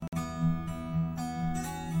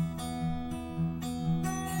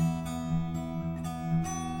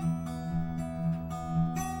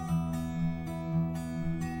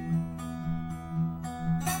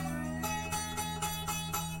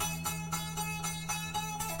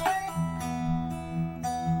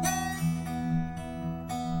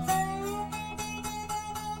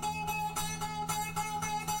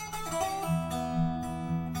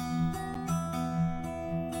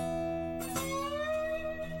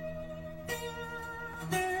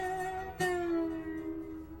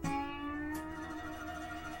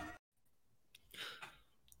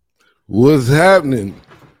What's happening?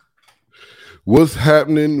 What's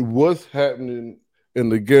happening? What's happening?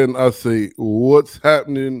 And again, I say, what's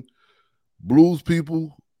happening? Blues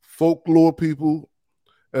people, folklore people,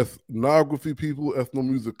 ethnography people,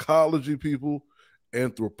 ethnomusicology people,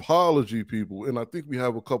 anthropology people. And I think we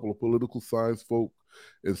have a couple of political science folk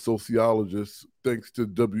and sociologists, thanks to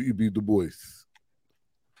W.E.B. Du Bois.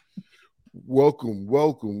 Welcome,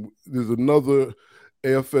 welcome. There's another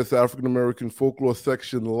AFS African American Folklore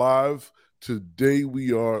section live. Today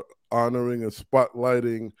we are honoring and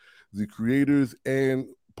spotlighting the creators and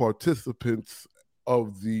participants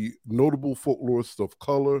of the notable folklorists of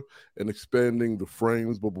color and expanding the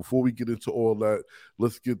frames. But before we get into all that,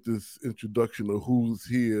 let's get this introduction of who's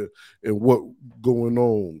here and what going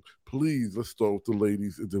on. Please, let's start with the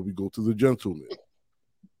ladies and then we go to the gentlemen.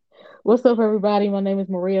 What's up, everybody? My name is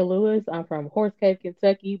Maria Lewis. I'm from Horse Cave,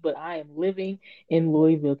 Kentucky, but I am living in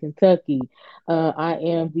Louisville, Kentucky. I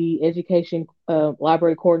am the education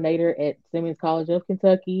library coordinator at Simmons College of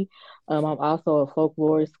Kentucky. I'm also a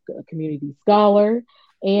folklorist community scholar,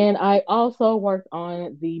 and I also work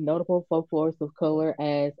on the notable folklorists of color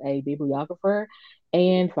as a bibliographer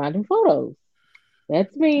and finding photos.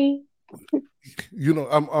 That's me. You know,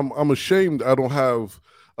 I'm ashamed I don't have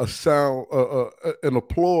a sound, an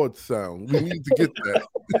applaud sound. We need to get that.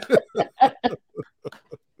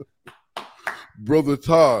 Brother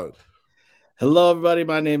Todd. Hello, everybody.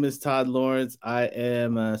 My name is Todd Lawrence. I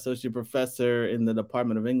am an associate professor in the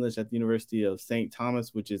Department of English at the University of St.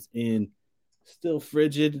 Thomas, which is in still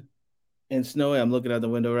frigid and snowy. I'm looking out the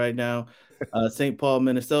window right now. St. Paul,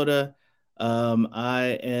 Minnesota.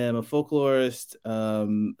 I am a folklorist.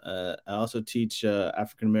 I also teach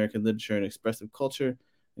African American literature and expressive culture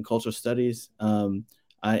and cultural studies.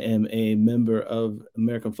 I am a member of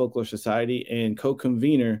American Folklore Society and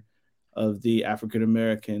co-convener of the African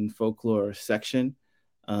American Folklore section.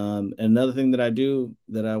 And another thing that I do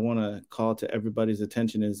that I want to call to everybody's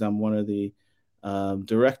attention is I'm one of the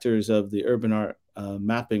directors of the Urban Art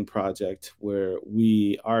Mapping Project, where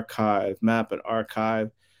we map and archive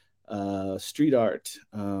street art,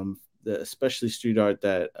 especially street art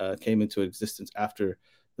that came into existence after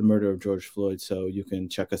the murder of George Floyd. So you can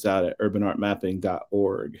check us out at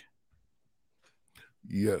urbanartmapping.org.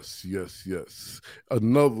 Yes, yes, yes.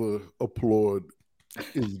 Another applaud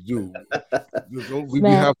is due. We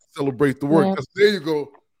have to celebrate the work. There you go.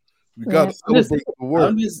 We got to celebrate the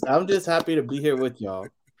work. I'm just happy to be here with y'all.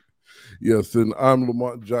 Yes, and I'm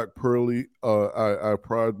Lamont Jack Purley. I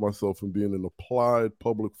pride myself in being an applied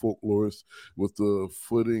public folklorist with a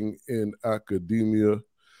footing in academia.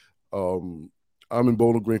 I'm in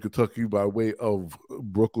Bowling Green, Kentucky, by way of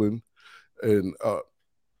Brooklyn, and I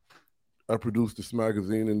produce this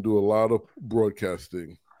magazine and do a lot of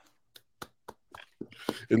broadcasting,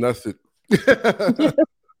 and that's it.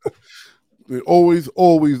 We always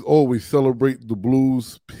celebrate the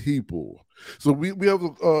blues people. So we have,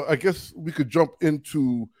 I guess we could jump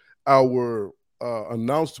into our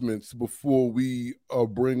announcements before we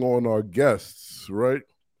bring on our guests, right?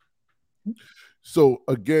 So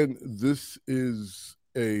again, this is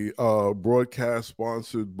a broadcast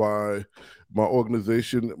sponsored by my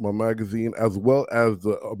organization, my magazine, as well as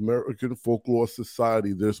the American Folklore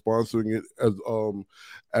Society. They're sponsoring it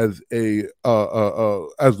as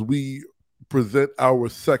we present our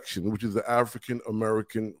section, which is the African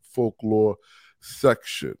American Folklore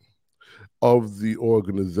section of the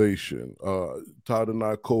organization. Todd and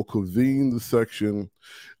I co-convene the section.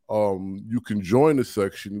 You can join the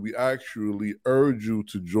section. We actually urge you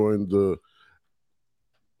to join the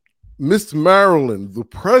Miss Marilyn, the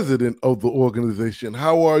president of the organization.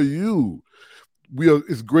 How are you?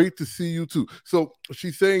 It's great to see you too. So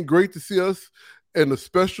she's saying great to see us. And a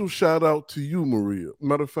special shout out to you, Maria.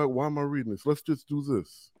 Matter of fact, why am I reading this? Let's just do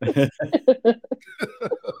this.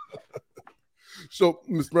 So,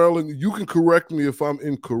 Miss Marilyn, you can correct me if I'm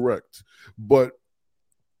incorrect, but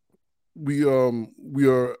we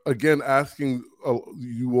are again asking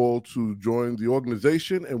you all to join the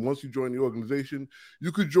organization. And once you join the organization,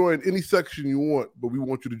 you could join any section you want, but we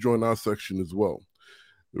want you to join our section as well.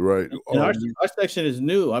 Right. And our section is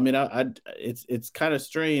new. I mean, it's kind of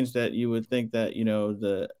strange that you would think that,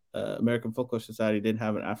 the American Folklore Society didn't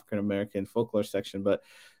have an African American folklore section, but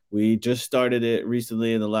we just started it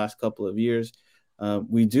recently in the last couple of years.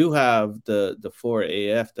 We do have the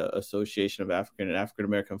 4AF, the Association of African and African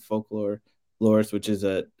American Folklorists, which is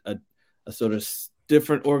a sort of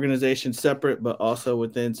different organization, separate, but also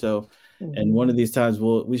within. So And one of these times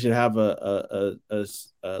we should have a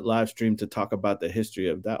live stream to talk about the history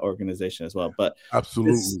of that organization as well. But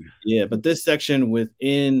absolutely, but this section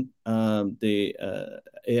within the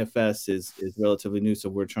AFS is relatively new, so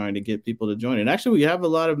we're trying to get people to join. And actually, we have a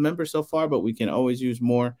lot of members so far, but we can always use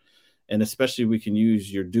more. And especially, we can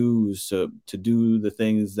use your dues to do the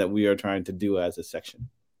things that we are trying to do as a section.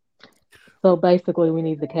 So basically, we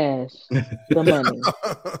need the cash, the money.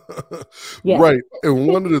 Yeah. Right. And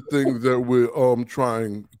one of the things that we're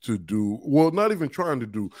trying to do, well, not even trying to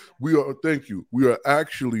do, we are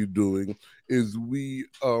actually doing is we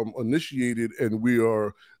initiated, and we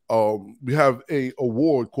have a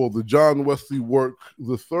award called the John Wesley Work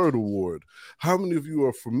III Award. How many of you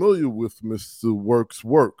are familiar with Mr. Work's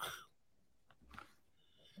work?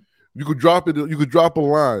 You could drop it. You could drop a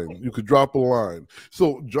line.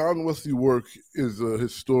 So John Wesley Work is a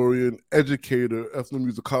historian, educator,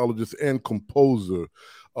 ethnomusicologist, and composer.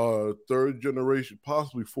 Third generation,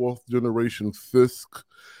 possibly fourth generation Fisk.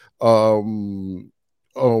 Student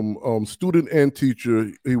and teacher.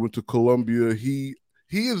 He went to Columbia. He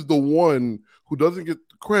is the one who doesn't get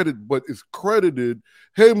credit, but is credited.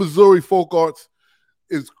 Hey, Missouri Folk Arts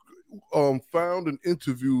is found and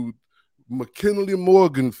interviewed McKinley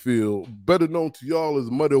Morganfield, better known to y'all as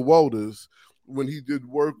Muddy Waters, when he did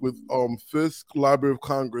work with Fisk, Library of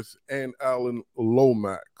Congress, and Alan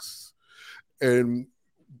Lomax. And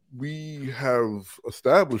we have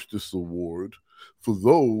established this award for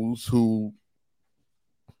those who,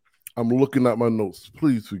 I'm looking at my notes.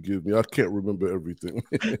 Please forgive me. I can't remember everything.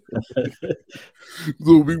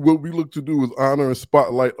 So what we look to do is honor and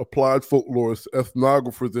spotlight applied folklorists,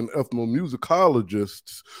 ethnographers, and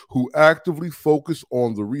ethnomusicologists who actively focus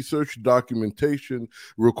on the research, documentation,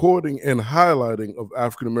 recording, and highlighting of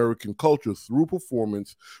African American culture through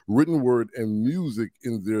performance, written word, and music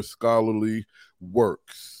in their scholarly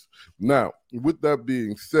works. Now, with that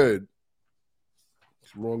being said,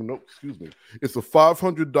 wrong note, excuse me. It's a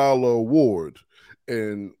 $500 award,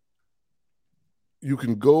 and you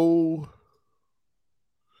can go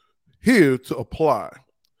here to apply.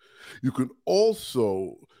 You can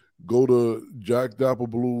also go to Jack Dapper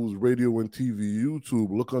Blues Radio and TV YouTube,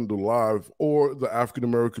 look under live, or the African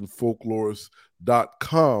American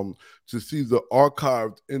Folklorists.com to see the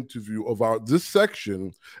archived interview of this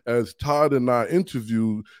section, as Todd and I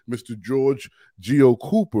interviewed Mr. George Geo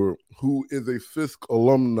Cooper, who is a Fisk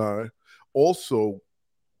alumni, also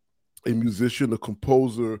a musician, a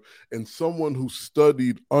composer, and someone who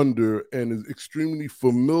studied under and is extremely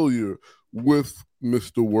familiar with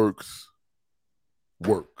Mr. Work's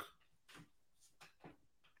work.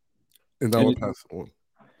 And now I'll pass it on.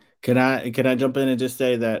 Can I jump in and just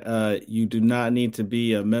say that you do not need to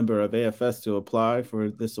be a member of AFS to apply for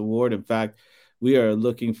this award. In fact, we are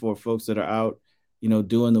looking for folks that are out,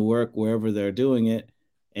 doing the work wherever they're doing it.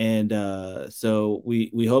 And so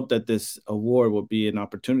we hope that this award will be an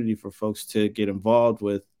opportunity for folks to get involved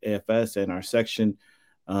with AFS and our section,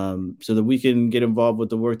 so that we can get involved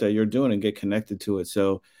with the work that you're doing and get connected to it.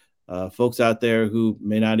 So folks out there who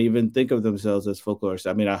may not even think of themselves as folklorists,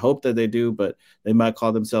 I mean, I hope that they do, but they might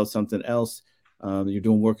call themselves something else. You're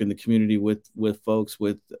doing work in the community with folks,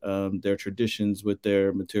 with their traditions, with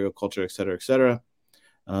their material culture, et cetera, et cetera.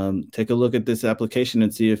 Take a look at this application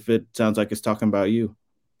and see if it sounds like it's talking about you.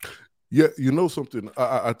 Yeah, you know something?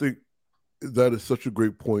 I think that is such a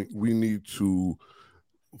great point. We need to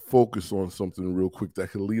focus on something real quick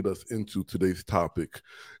that can lead us into today's topic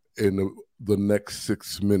in the next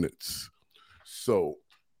 6 minutes. So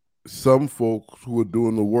some folks who are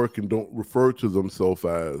doing the work and don't refer to themselves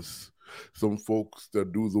as, some folks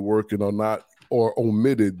that do the work and are not, or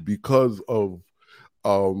omitted because of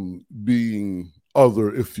being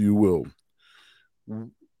other, if you will.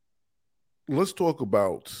 Let's talk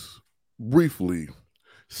about briefly,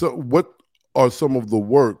 so what are some of the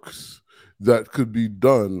works that could be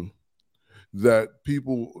done that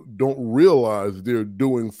people don't realize they're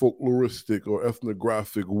doing folkloristic or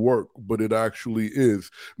ethnographic work, but it actually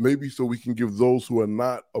is? Maybe so we can give those who are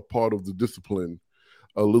not a part of the discipline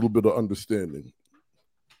a little bit of understanding.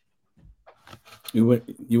 You want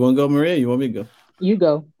to go, Maria? You want me to go? You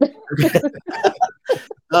go.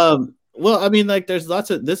 Well, I mean, like, there's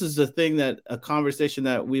lots of, this is a thing that, a conversation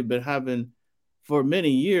that we've been having for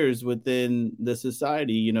many years within the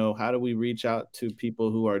society. How do we reach out to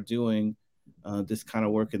people who are doing this kind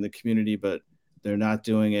of work in the community, but they're not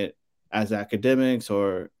doing it as academics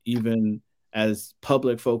or even as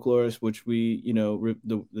public folklorists, which we,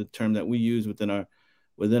 the term that we use within our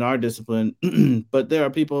discipline. But there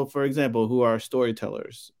are people, for example, who are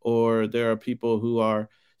storytellers, or there are people who are,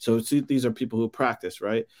 so these are people who practice,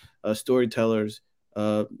 right? Storytellers,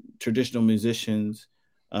 traditional musicians,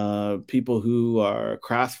 people who are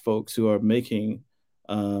craft folks who are making,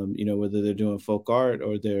 whether they're doing folk art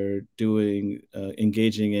or they're doing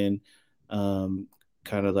engaging in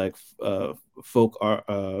kind of like folk art,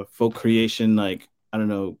 folk creation, like I don't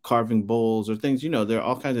know, carving bowls or things. There are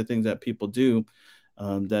all kinds of things that people do.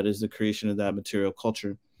 That is the creation of that material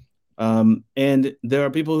culture. And there are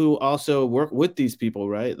people who also work with these people,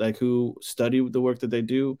 right? Like who study the work that they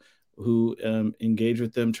do, who engage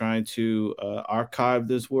with them, trying to archive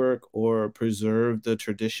this work or preserve the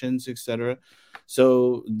traditions, etc.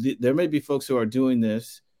 So there may be folks who are doing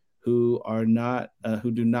this who are not, who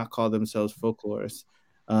do not call themselves folklorists,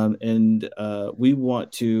 and we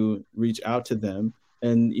want to reach out to them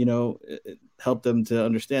and help them to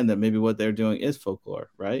understand that maybe what they're doing is folklore,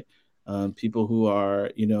 right? People who are,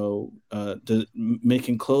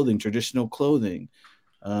 making clothing, traditional clothing,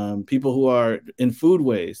 people who are in food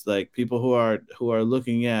ways, like people who are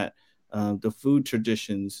looking at the food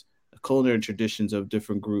traditions, culinary traditions of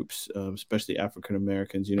different groups, especially African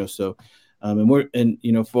Americans. So,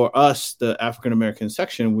 for us, the African American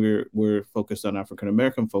section, we're focused on African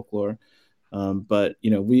American folklore. But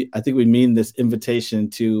I think we mean this invitation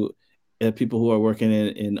to people who are working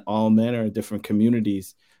in all manner of different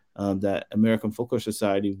communities, that American Folklore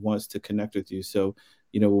Society wants to connect with you. So,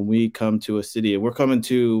 when we come to a city, and we're coming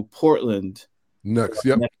to Portland next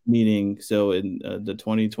meeting. So in the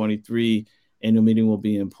 2023 annual meeting will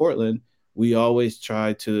be in Portland. We always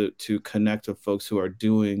try to connect with folks who are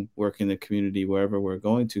doing work in the community wherever we're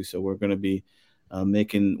going to. So we're going to be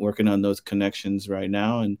working on those connections right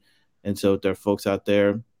now. And so if there are folks out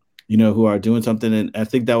there, who are doing something, and I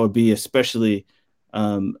think that would be especially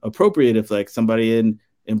appropriate if like somebody in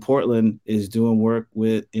Portland is doing work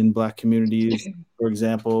in Black communities, for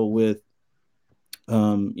example, with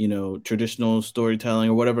traditional storytelling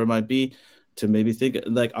or whatever it might be, to maybe think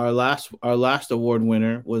like our last award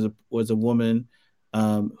winner was a woman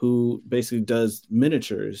who basically does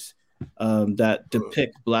miniatures that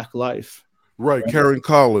depict Black life. Right, Karen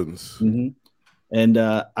Collins. Mm-hmm. And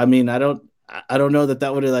I mean, I don't know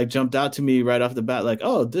that would have like jumped out to me right off the bat, like,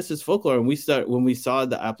 oh, this is folklore. And when we saw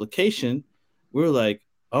the application, we were like,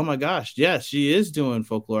 oh my gosh, yes, she is doing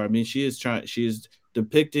folklore. I mean, she's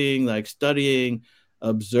depicting, like studying,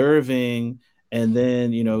 observing, and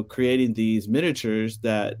then creating these miniatures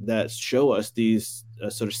that show us these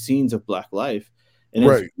sort of scenes of Black life, and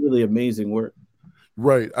right. It's really amazing work.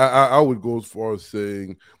 Right. I would go as far as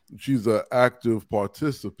saying she's an active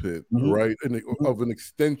participant, Mm-hmm. right, of an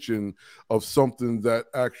extension of something that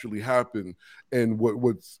actually happened. And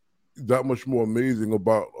what's that much more amazing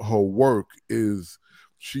about her work is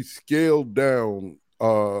she scaled down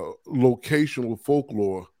locational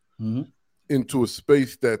folklore Mm-hmm. into a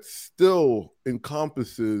space that still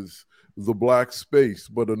encompasses the Black space,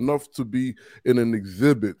 but enough to be in an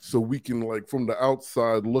exhibit so we can, like, from the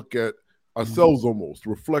outside look at ourselves almost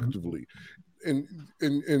reflectively. And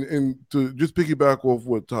to just piggyback off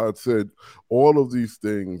what Todd said, all of these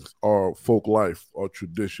things are folk life or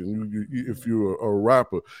tradition. If you're a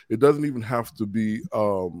rapper, it doesn't even have to be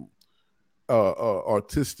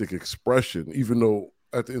artistic expression, even though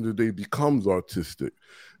at the end of the day it becomes artistic,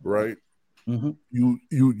 right? Mm-hmm.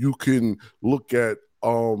 You can look at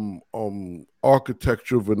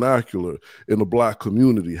architecture vernacular in the Black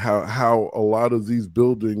community, how a lot of these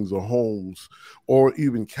buildings or homes or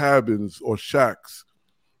even cabins or shacks,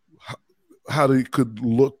 how they could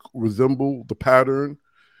resemble the pattern,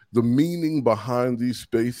 the meaning behind these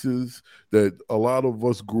spaces that a lot of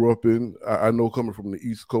us grew up in. I know, coming from the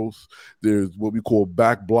East Coast, there's what we call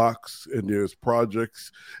back blocks, and there's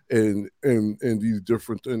projects and these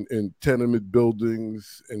different and tenement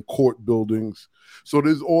buildings and court buildings. So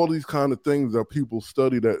there's all these kind of things that people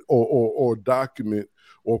study that or document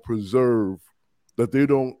or preserve that they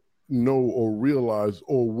don't know or realize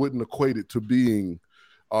or wouldn't equate it to being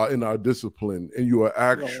in our discipline, and you are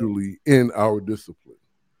actually in our discipline.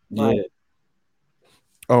 Yeah.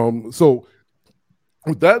 So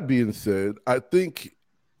with that being said, I think,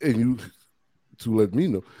 and you to let me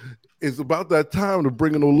know, it's about that time to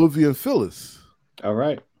bring in Olivia and Phyllis. All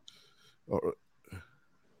right.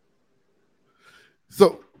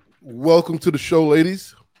 So welcome to the show,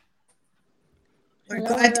 ladies. We're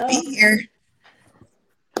glad to be here.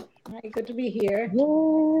 Hi, good to be here.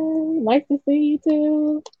 Yay, nice to see you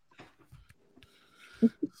too.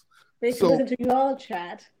 They can listen to you all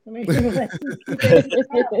chat.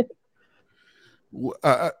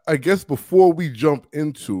 I guess before we jump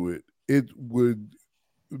into it, it would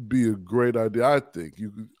be a great idea, I think,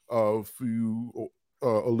 for you,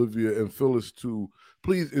 Olivia and Phyllis, to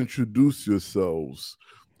please introduce yourselves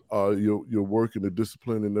your work in the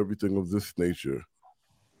discipline and everything of this nature?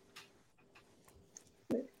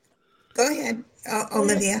 Go ahead,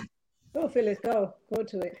 Olivia. Go, Phyllis, go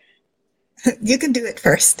to it. You can do it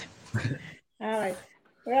first. All right.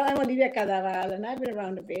 Well, I'm Olivia Cadaval, and I've been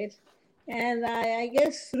around a bit. And I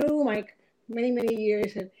guess through my many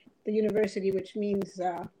years at the university, which means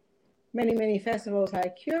many festivals I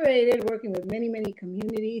curated, working with many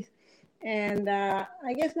communities. And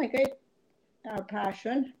I guess my great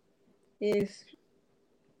passion is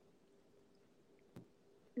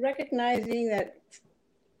recognizing that,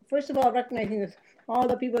 first of all, recognizing that all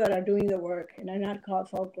the people that are doing the work and are not called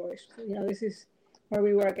folklorists. This is where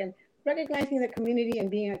we work, and recognizing the community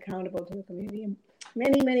and being accountable to the community, and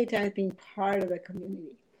many times being part of the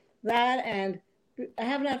community. That, and I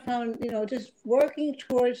have not found, just working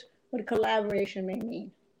towards what collaboration may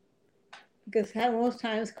mean. Because most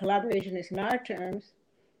times collaboration is in our terms,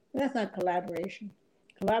 and that's not collaboration.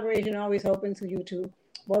 Collaboration always opens you to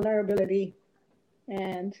vulnerability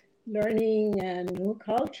and learning and new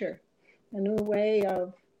culture, a new way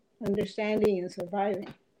of understanding and surviving.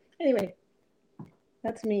 Anyway,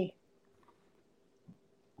 that's me.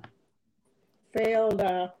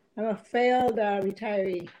 I'm a failed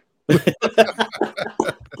retiree.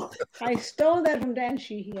 I stole that from Dan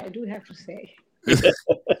Sheehy, I do have to say.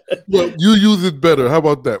 Well, you use it better. How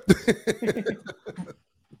about that?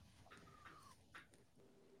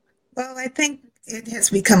 Well, I think it has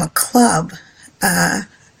become a club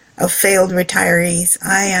of failed retirees.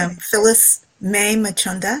 I am Phyllis May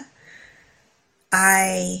Machunda.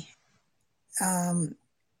 I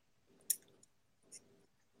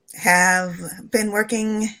have been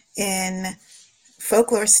working in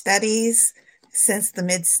folklore studies since the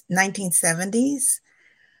mid-1970s.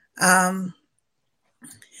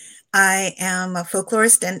 I am a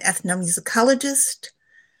folklorist and ethnomusicologist.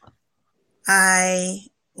 I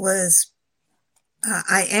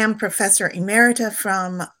am Professor Emerita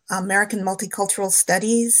from American Multicultural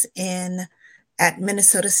Studies at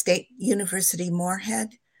Minnesota State University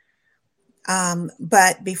Moorhead.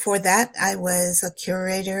 But before that, I was a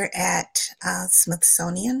curator at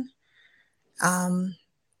Smithsonian,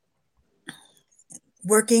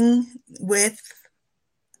 working with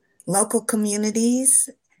local communities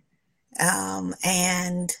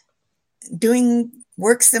and doing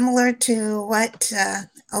work similar to what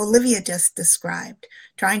Olivia just described,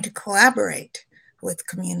 trying to collaborate with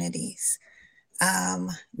communities,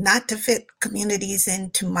 not to fit communities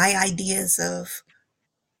into my ideas of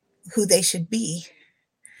who they should be,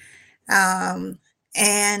 and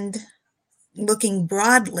looking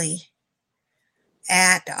broadly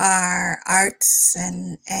at our arts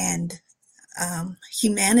and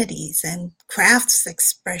humanities and crafts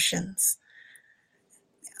expressions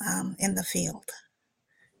in the field.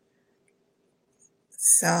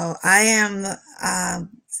 So I am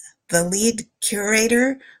the lead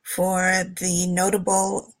curator for the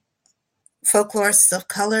notable Folklorists of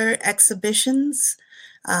Color exhibitions.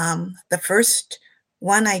 The first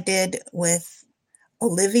one I did with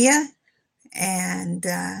Olivia, and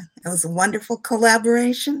it was a wonderful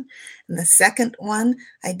collaboration. And the second one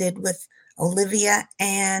I did with Olivia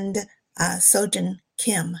and Sojin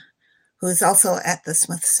Kim, who is also at the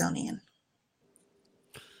Smithsonian.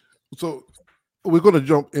 So we're going to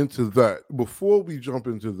jump into that. Before we jump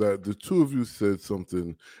into that, the two of you said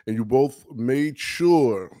something, and you both made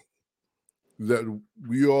sure that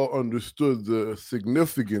we all understood the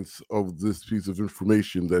significance of this piece of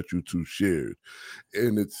information that you two shared.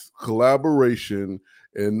 And it's collaboration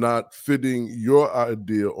and not fitting your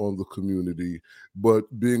idea on the community, but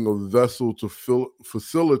being a vessel to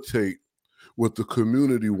facilitate what the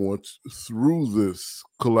community wants through this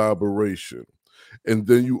collaboration. And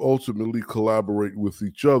then you ultimately collaborate with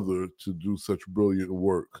each other to do such brilliant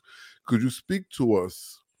work. Could you speak to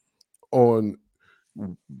us on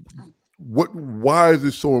why is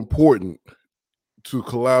it so important to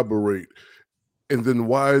collaborate, and then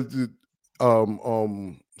why is it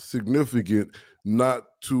significant not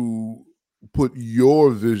to put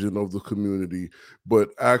your vision of the community, but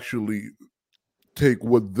actually take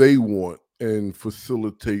what they want and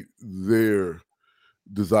facilitate their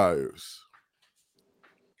desires?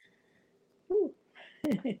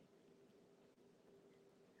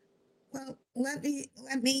 Well, let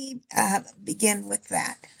me begin with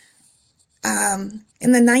that.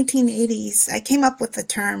 In the 1980s, I came up with the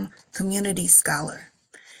term community scholar.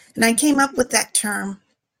 And I came up with that term,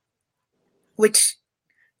 which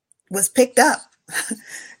was picked up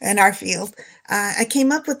in our field. I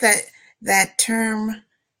came up with that term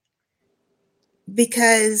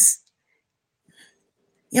because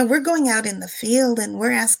we're going out in the field and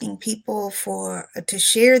we're asking people to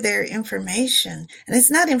share their information. And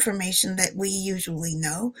it's not information that we usually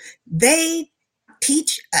know. They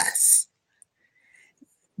teach us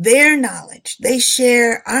their knowledge. They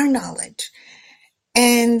share our knowledge.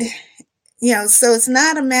 And, so it's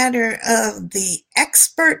not a matter of the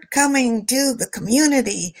expert coming to the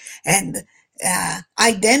community and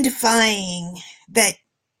identifying that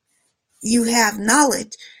you have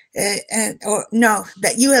knowledge,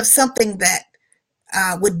 that you have something that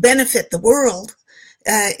would benefit the world.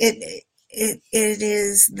 It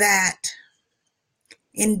is that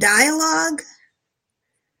in dialogue,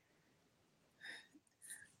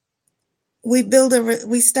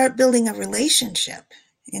 we start building a relationship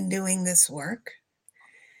in doing this work,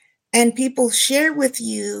 and people share with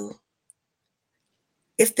you,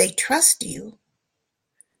 if they trust you,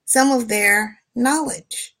 some of their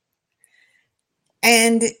knowledge.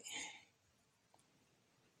 And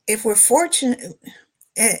if we're fortunate,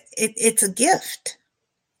 it's a gift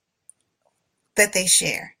that they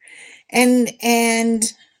share. And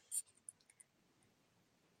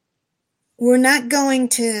we're not going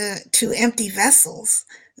to empty vessels.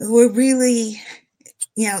 We're really,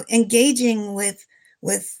 engaging with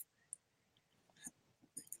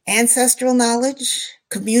ancestral knowledge,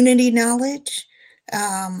 community knowledge,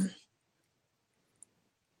 that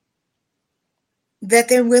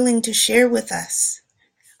they're willing to share with us,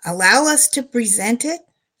 allow us to present it,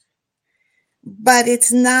 but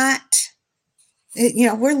it's not,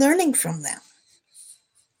 we're learning from them.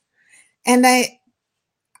 And I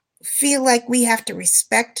feel like we have to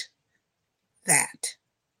respect that.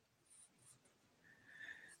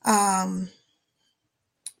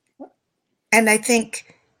 And I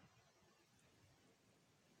think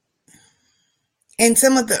in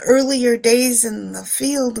some of the earlier days in the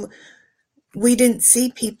field, we didn't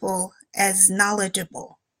see people as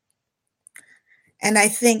knowledgeable. And I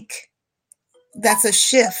think that's a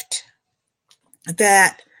shift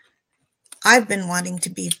that I've been wanting to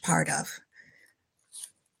be part of.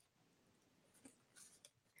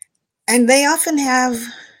 And they often have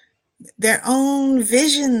their own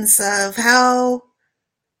visions of how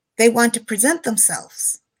they want to present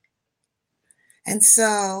themselves. And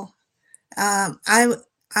so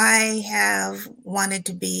I have wanted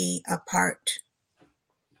to be a part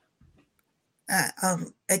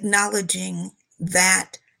of acknowledging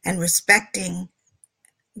that and respecting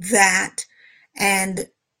that and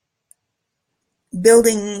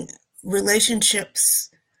building relationships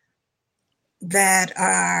that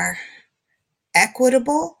are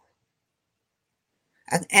equitable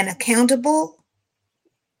and accountable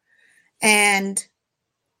and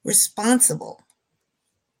responsible.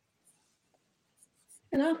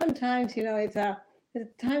 And oftentimes, it's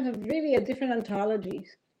times of really different ontologies.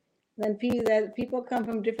 Then people come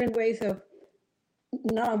from different ways of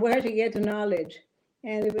where to get to knowledge.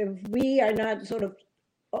 And if we are not sort of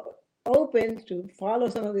open to follow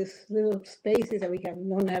some of these little spaces that we have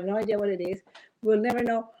no idea what it is, we'll never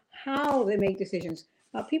know how they make decisions.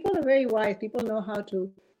 People are very wise. People know how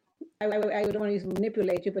to, I don't want to use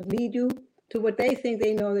manipulate you, but lead you to what they think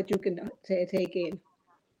they know that you can take in.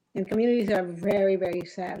 And communities are very, very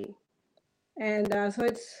savvy. And so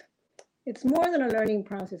it's more than a learning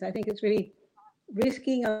process. I think it's really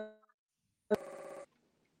risking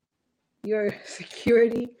your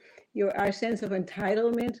security, our sense of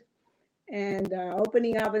entitlement, and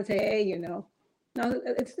opening up and say, hey, no,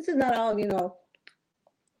 this is not all,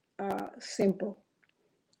 simple.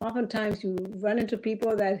 Oftentimes you run into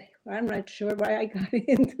people that I'm not sure why I got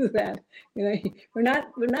into that. We're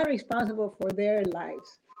not responsible for their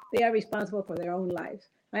lives. They are responsible for their own lives.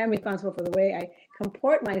 I am responsible for the way I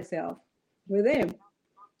comport myself with them.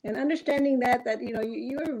 And understanding that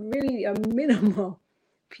you're really a minimal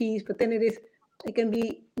piece, but then it can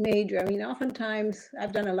be major. I mean, oftentimes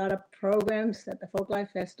I've done a lot of programs at the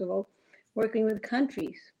Folklife Festival working with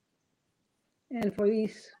countries. And for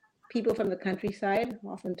these people from the countryside,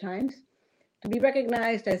 oftentimes, to be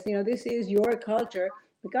recognized as, this is your culture,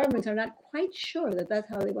 the governments are not quite sure that that's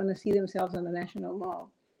how they want to see themselves on the national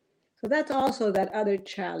mall. So that's also that other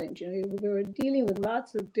challenge. We're dealing with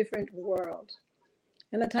lots of different worlds.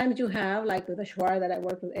 And the times you have, like with the Shuar that I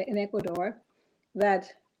worked with in Ecuador,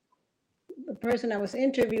 that the person I was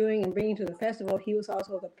interviewing and bringing to the festival, he was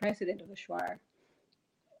also the president of the Shuar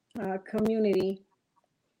community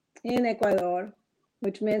in Ecuador,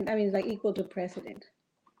 which meant, it's like equal to president.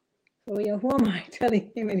 So, who am I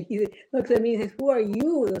telling him? And he looks at me and says, who are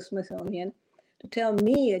you, the Smithsonian, to tell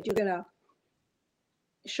me that you're going to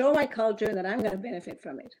show my culture and that I'm going to benefit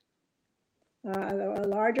from it? A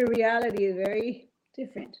larger reality is very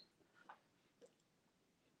different.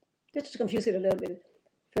 just to confuse it a little bit,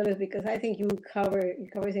 Phyllis, because I think you cover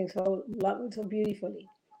things so beautifully.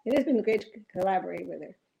 It has been great to collaborate with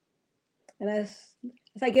her. And as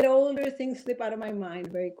I get older, things slip out of my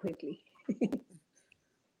mind very quickly.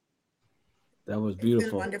 That was It's been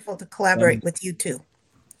beautiful. wonderful to collaborate with you too.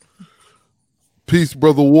 Peace,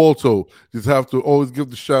 brother Walto. Just have to always give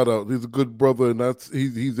the shout out. He's a good brother, and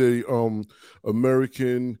he's a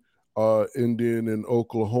American Indian in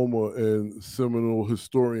Oklahoma and Seminole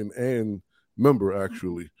historian and member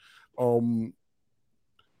actually.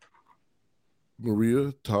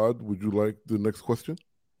 Maria, Todd, would you like the next question?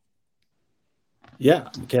 Yeah.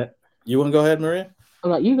 Okay. You want to go ahead, Maria? I'm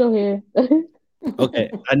like, you go ahead. Okay.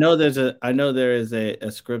 I know there is a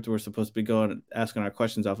script we're supposed to be going asking our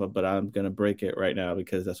questions off of, but I'm gonna break it right now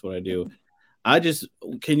because that's what I do.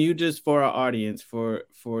 Can you just for our audience, for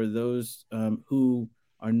those who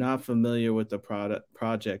are not familiar with the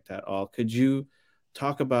project at all, could you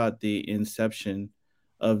talk about the inception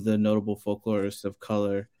of the Notable Folklorists of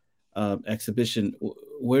Color exhibition?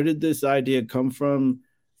 Where did this idea come from?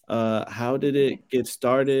 How did it get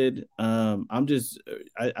started? I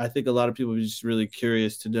think a lot of people are just really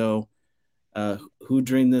curious to know who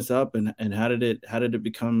dreamed this up and how did it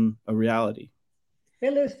become a reality?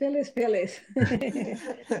 Phyllis. Lead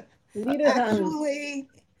us on. Actually,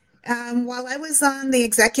 while I was on the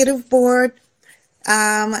executive board,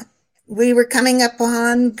 we were coming up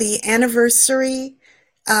on the anniversary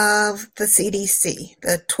of the CDC,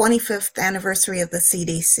 the 25th anniversary of the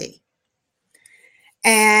CDC.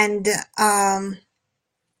 And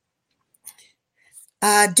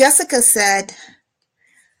Jessica said,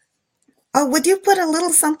 "Oh, would you put a little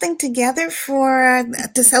something together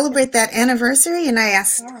to celebrate that anniversary?" And I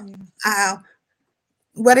asked,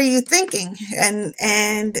 "What are you thinking?"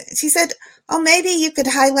 And she said, "Oh, maybe you could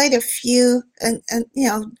highlight a few,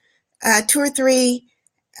 two or three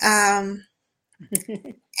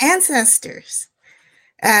ancestors."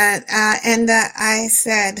 And I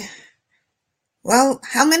said, "Well,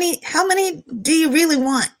 how many do you really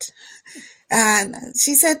want?" And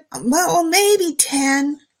she said, "Well, maybe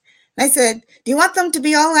 10." I said, "Do you want them to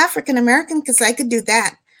be all African American? Because I could do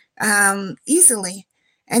that easily."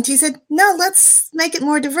 And she said, "No, let's make it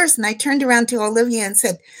more diverse." And I turned around to Olivia and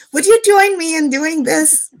said, "Would you join me in doing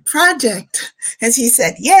this project?" And she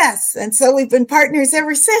said, "Yes." And so we've been partners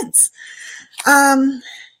ever since.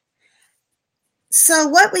 So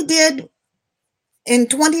what we did in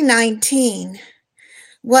 2019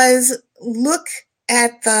 was look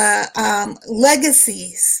at the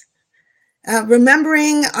legacies,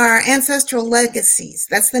 remembering our ancestral legacies.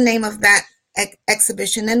 That's the name of that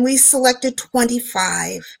exhibition. And we selected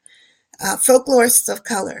 25 folklorists of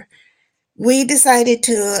color. We decided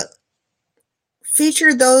to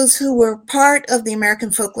feature those who were part of the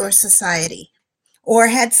American Folklore Society or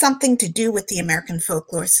had something to do with the American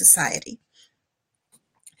Folklore Society.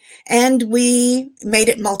 And we made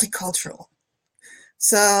it multicultural.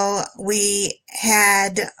 So we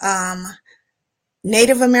had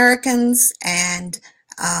Native Americans and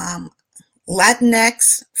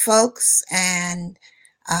Latinx folks and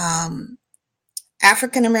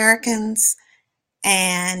African Americans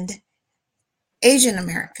and Asian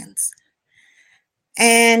Americans.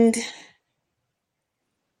 And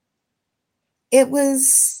it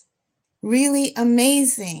was really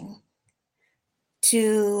amazing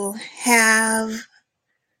to have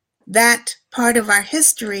that part of our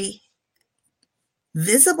history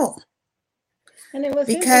visible. And it was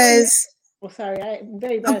because, sorry, I'm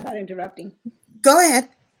very bad about interrupting. Go ahead.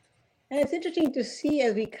 And it's interesting to see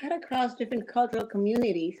as we cut across different cultural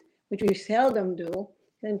communities, which we seldom do,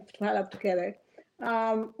 and pile up together.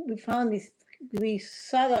 We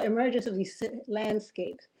saw the emergence of these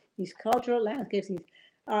landscapes, these cultural landscapes, these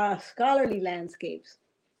scholarly landscapes.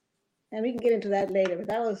 And we can get into that later, but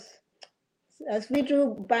that was, as we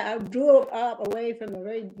drew up away from the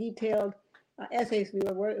very detailed essays we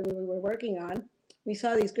were working on, we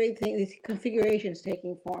saw these great things, these configurations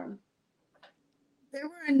taking form. There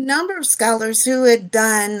were a number of scholars who had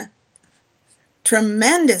done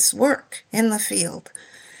tremendous work in the field.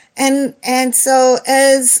 And so,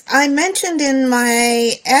 as I mentioned in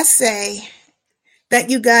my essay that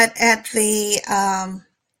you got at the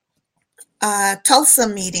Tulsa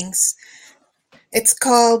meetings, it's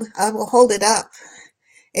called, I will hold it up,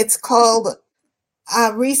 it's called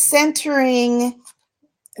Recentering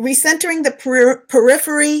the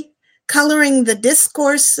Periphery, Coloring the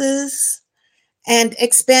Discourses, and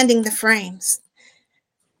Expanding the Frames.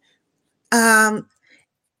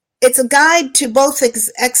 It's a guide to both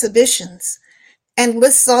exhibitions and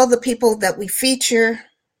lists all the people that we feature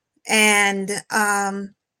and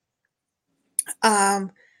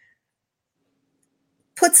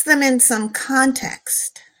puts them in some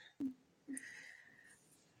context.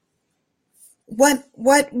 What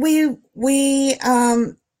we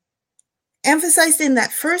emphasized in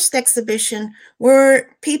that first exhibition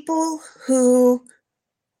were people who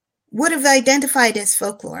would have identified as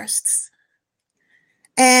folklorists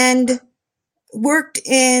and worked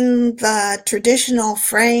in the traditional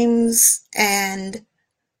frames and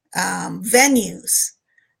venues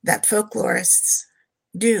that folklorists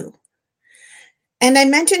do. And I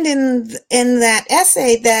mentioned in that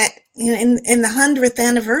essay that in the 100th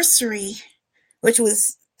anniversary, which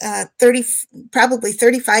was probably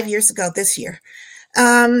 35 years ago this year,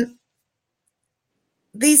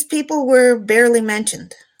 these people were barely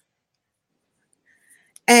mentioned.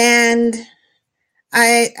 And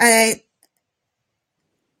I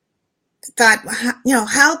thought,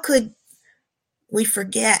 how could we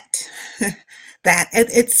forget that?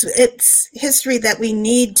 It's history that we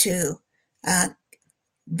need to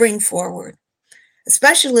bring forward,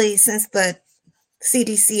 especially since the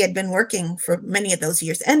CDC had been working for many of those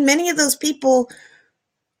years. And many of those people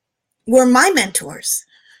were my mentors,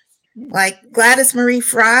 like Gladys Marie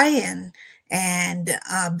Fry and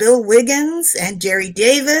Bill Wiggins and Jerry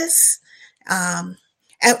Davis.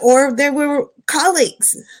 Or there were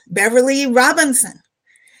colleagues, Beverly Robinson.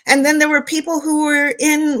 And then there were people who were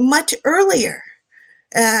in much earlier,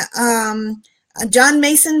 John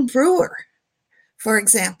Mason Brewer, for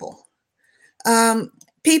example.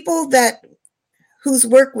 People whose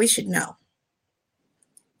work we should know.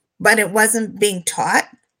 But it wasn't being taught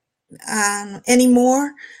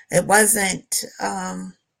anymore. It wasn't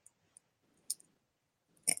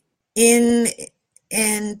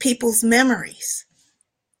in people's memories.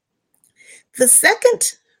 The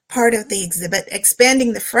second part of the exhibit,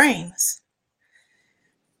 Expanding the Frames,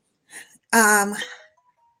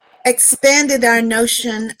 expanded our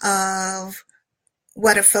notion of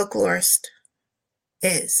what a folklorist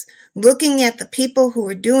is, looking at the people who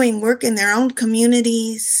were doing work in their own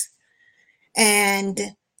communities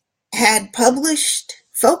and had published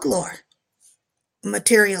folklore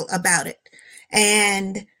material about it.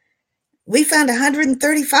 And we found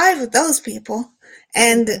 135 of those people,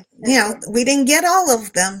 and we didn't get all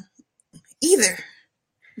of them either.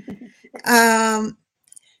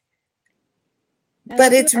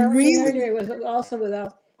 But it's really, it was also with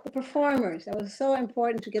the performers. It was so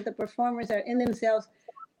important to get the performers that are in themselves,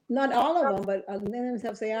 not all of them, but in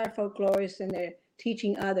themselves they are folklorists, and they're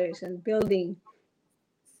teaching others and building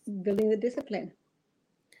the discipline.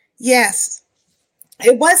 Yes,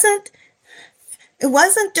 it wasn't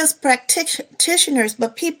just practitioners,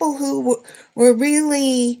 but people who were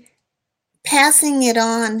really passing it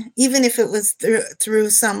on, even if it was through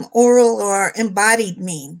some oral or embodied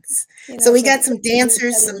means. So we got some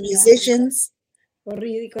dancers, some musicians.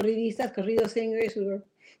 Corrido singers who were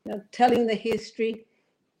telling the history.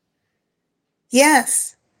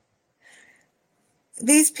 Yes.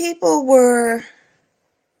 These people were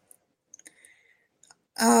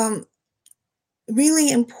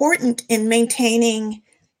really important in maintaining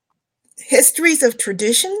histories of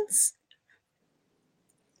traditions,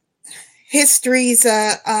 histories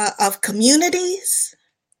of communities,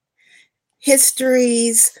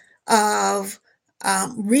 histories of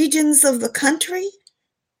regions of the country,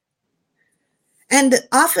 and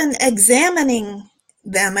often examining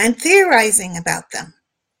them and theorizing about them.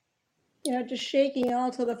 Just shaking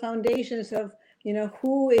also the foundations of,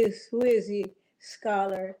 who is the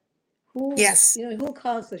scholar, who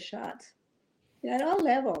calls the shots, at all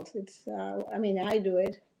levels. It's, I do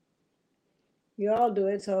it. You all do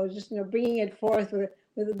it. So just, bringing it forth with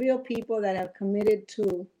the real people that have committed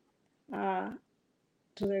to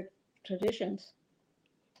their traditions.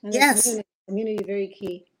 And yes. The community very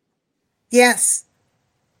key. Yes.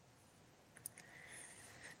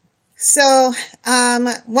 So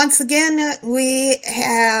once again, we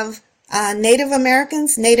have Native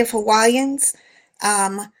Americans, Native Hawaiians,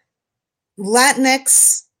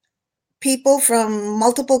 Latinx people from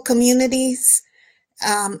multiple communities,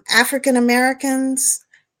 African Americans,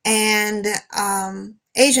 and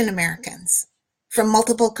Asian Americans from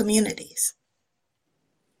multiple communities.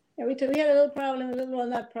 Yeah, we had a little problem,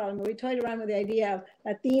 not problem, but we toyed around with the idea of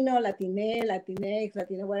Latino, Latine, Latinx,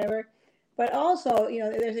 Latino, whatever. But also,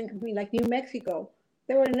 there's like New Mexico,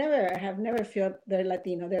 they have never felt they're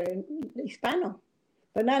Latino, they're Hispano,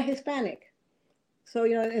 but not Hispanic. So,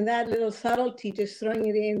 in that little subtlety, just throwing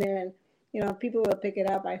it in there, and, people will pick it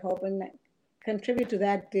up, I hope, and contribute to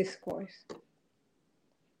that discourse.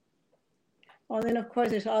 And then, of course,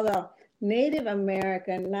 there's all the Native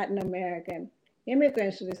American, Latin American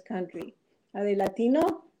immigrants to this country. Are they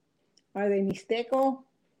Latino? Are they Mixteco?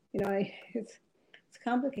 It's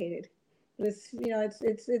complicated, but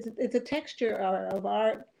it's a texture of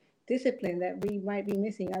our discipline that we might be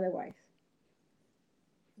missing otherwise.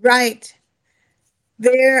 Right.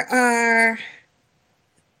 There are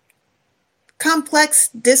complex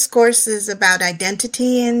discourses about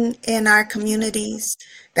identity in our communities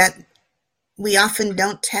that we often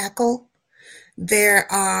don't tackle. There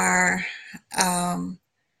are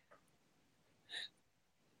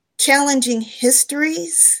challenging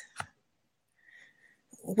histories,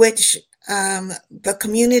 which the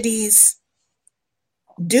communities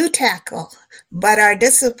do tackle, but our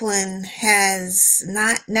discipline has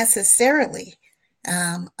not necessarily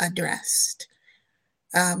addressed.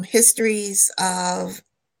 Histories of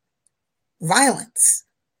violence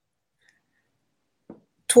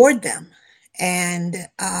toward them, and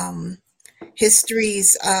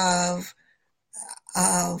histories of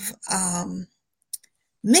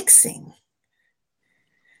mixing,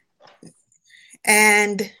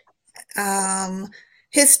 and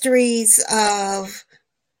histories of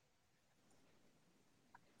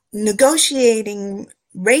negotiating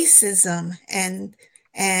racism and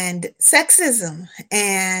sexism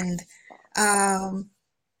and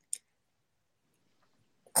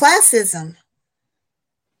classism,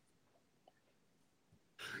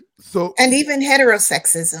 and even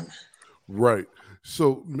heterosexism. Right.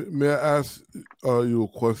 So may I ask you a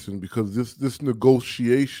question, because this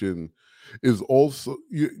negotiation is also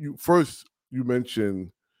first you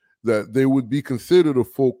mentioned that they would be considered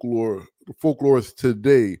folklorists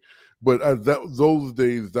today, but at those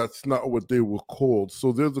days that's not what they were called.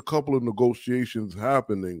 So there's a couple of negotiations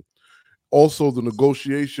happening. Also, the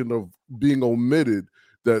negotiation of being omitted,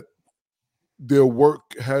 that their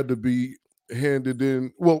work had to be handed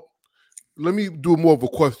in. Well, let me do more of a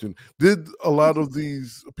question. Did a lot of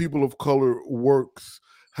these people of color works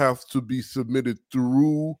have to be submitted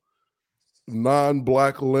through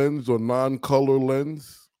non-Black lens or non-color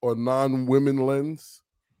lens or non-women lens?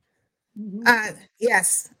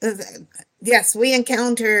 Yes, we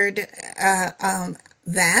encountered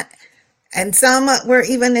that, and some were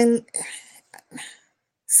even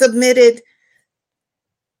submitted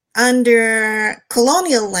under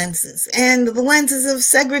colonial lenses and the lenses of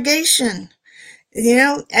segregation,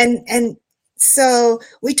 and so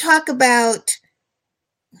we talk about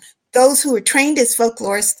those who were trained as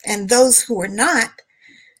folklorists and those who were not.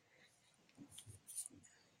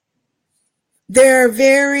 There are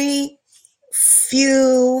very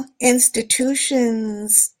few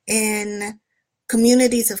institutions in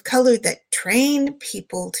communities of color that train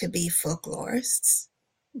people to be folklorists.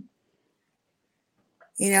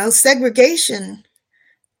 Segregation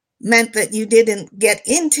meant that you didn't get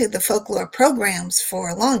into the folklore programs for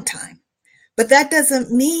a long time. But that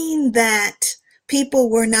doesn't mean that people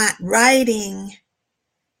were not writing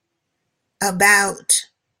about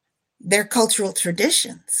their cultural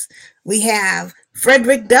traditions. We have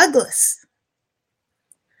Frederick Douglass,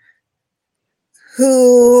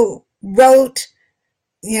 who wrote,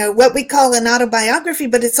 what we call an autobiography,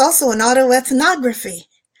 but it's also an autoethnography.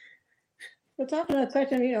 We're talking about a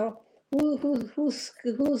question, who's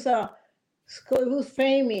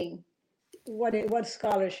framing what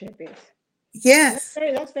scholarship is. Yes,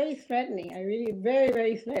 that's very threatening. I really very,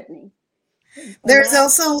 very threatening. There's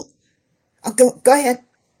also, go ahead.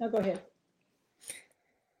 No, go ahead.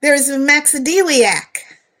 There's Maxadewiak,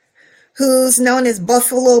 who's known as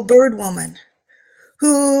Buffalo Bird Woman,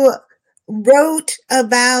 who wrote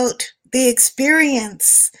about the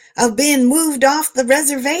experience of being moved off the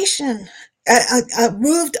reservation,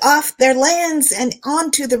 moved off their lands and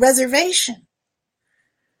onto the reservation.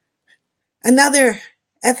 Another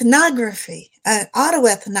ethnography,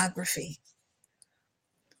 autoethnography.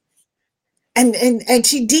 And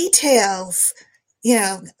she details,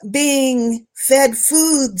 being fed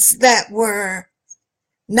foods that were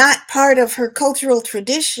not part of her cultural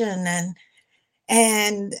tradition,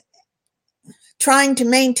 and trying to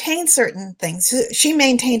maintain certain things. She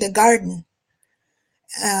maintained a garden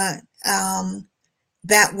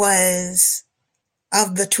that was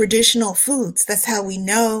of the traditional foods. That's how we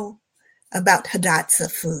know about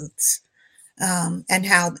Hidatsa foods, and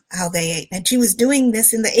how they ate. And she was doing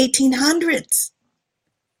this in the 1800s.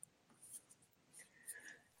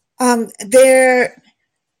 There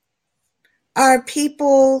are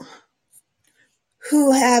people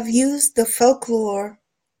who have used the folklore,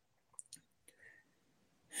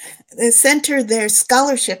 they center their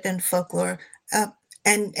scholarship in folklore,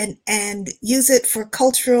 and use it for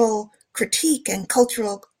cultural critique and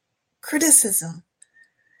cultural criticism.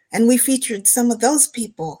 And we featured some of those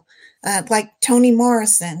people, like Toni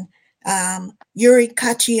Morrison, Yuri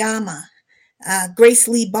Kachiyama, Grace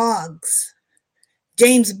Lee Boggs,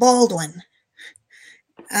 James Baldwin,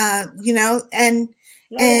 you know, and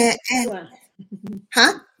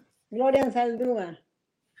huh? Gloria Saldúa.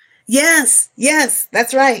 Yes,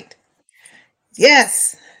 that's right.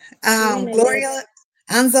 Yes, Gloria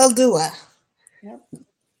Anzaldúa. Yep.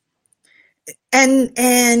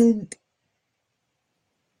 And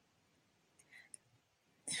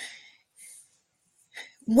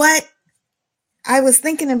what I was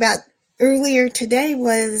thinking about earlier today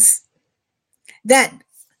was that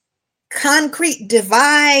concrete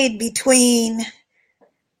divide between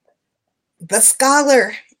the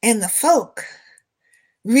scholar and the folk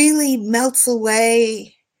really melts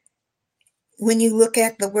away when you look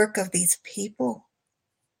at the work of these people.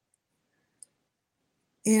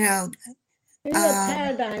 You know, the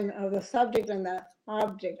paradigm of the subject and the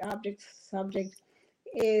subject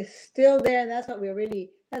is still there, and that's what we're really,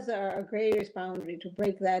 that's our greatest boundary, to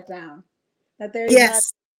break that down. That there is not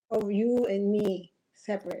of you and me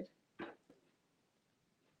separate.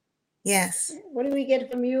 Yes. What do we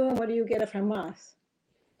get from you and what do you get from us?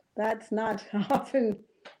 That's not often,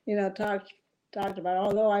 you know, talked about,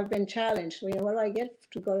 although I've been challenged. You know, what do I get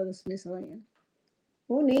to go to the Smithsonian?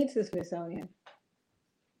 Who needs the Smithsonian?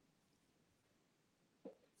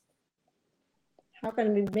 How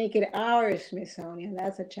can we make it our Smithsonian?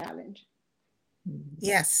 That's a challenge.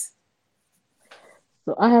 Yes.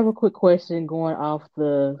 So I have a quick question going off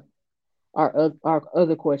our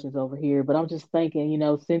other questions over here, but I'm just thinking, you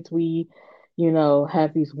know, since we, you know,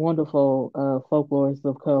 have these wonderful folklorists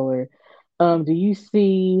of color, do you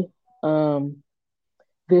see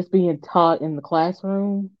this being taught in the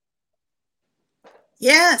classroom?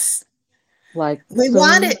 Yes. Like we soon?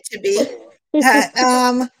 Want it to be.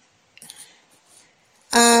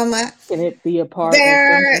 Can it be a part of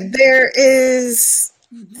something?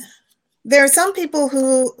 There are some people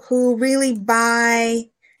who really buy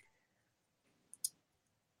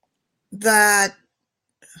the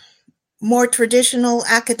more traditional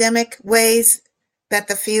academic ways that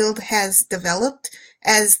the field has developed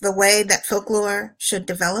as the way that folklore should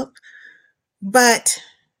develop, but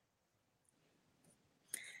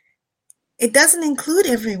it doesn't include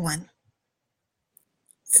everyone.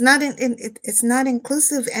 It's not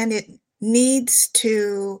inclusive, and it needs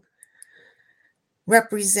to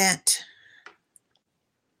represent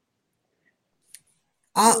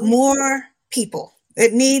more people.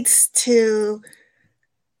 It needs to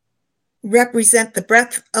represent the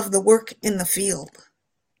breadth of the work in the field.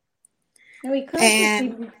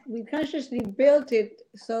 And we consciously built it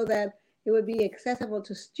so that it would be accessible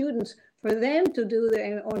to students for them to do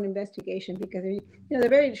their own investigation, because, you know, they're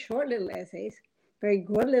very short little essays, very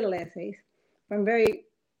good little essays from very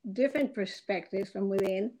different perspectives from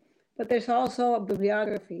within, but there's also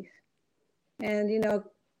bibliographies. And, you know,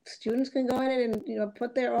 students can go in and, you know,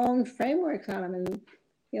 put their own frameworks on them and,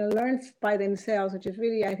 you know, learn by themselves, which is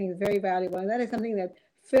really, I think, very valuable. And that is something that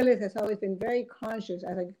Phyllis has always been very conscious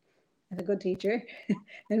as a good teacher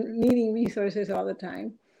and needing resources all the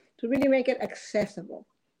time to really make it accessible.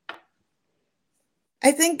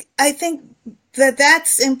 I think that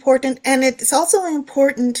that's important, and it's also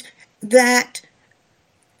important that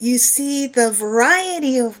you see the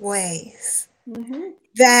variety of ways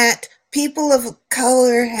that people of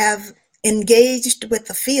color have engaged with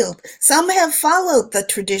the field. Some have followed the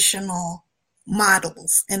traditional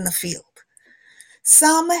models in the field.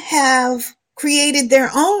 Some have created their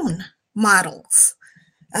own models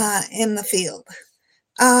in the field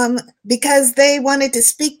because they wanted to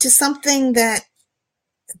speak to something that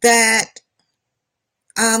the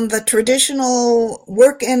traditional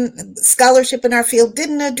work and scholarship in our field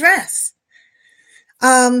didn't address.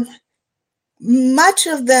 Many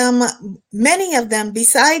of them,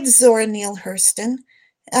 besides Zora Neale Hurston,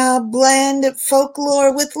 blend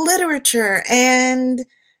folklore with literature and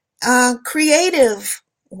creative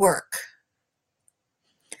work.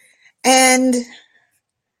 And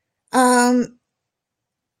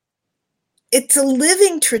it's a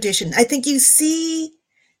living tradition. I think you see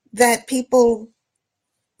that people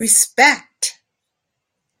respect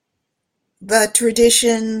the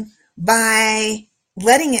tradition by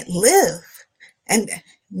letting it live and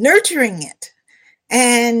nurturing it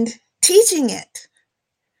and teaching it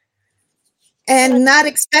and not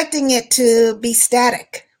expecting it to be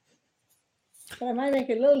static. But I might make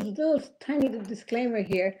a little tiny disclaimer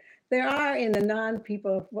here. There are in the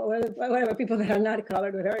non-people, whatever people that are not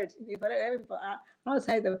colored, whatever people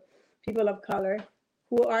outside the people of color,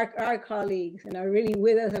 who are our colleagues and are really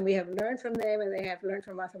with us, and we have learned from them, and they have learned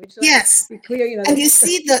from us. And we just yes, be clear, you know. And you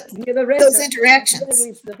see those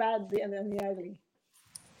interactions, the bad, and the ugly.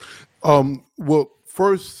 Well,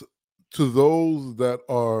 first, to those that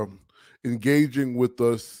are engaging with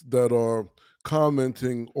us that are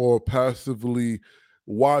commenting or passively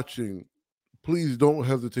watching, please don't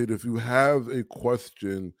hesitate. If you have a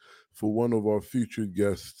question for one of our featured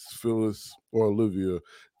guests, Phyllis or Olivia,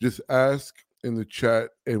 just ask in the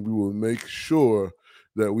chat and we will make sure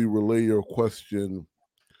that we relay your question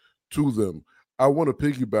to them. I want to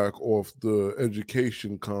piggyback off the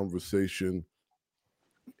education conversation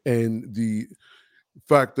and the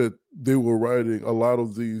fact that they were writing, a lot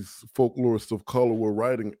of these folklorists of color were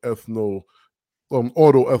writing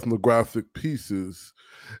autoethnographic pieces,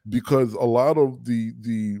 because a lot of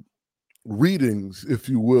the readings, if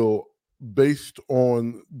you will, based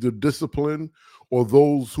on the discipline or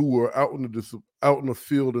those who were out in the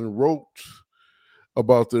field and wrote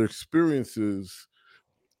about their experiences,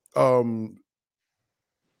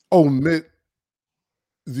 omit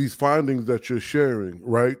these findings that you're sharing,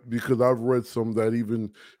 right? Because I've read some that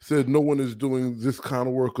even said no one is doing this kind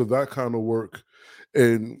of work or that kind of work.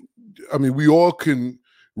 And I mean, we all can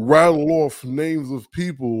rattle off names of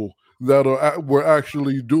people that were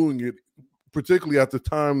actually doing it, particularly at the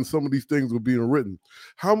time some of these things were being written.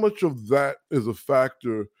 How much of that is a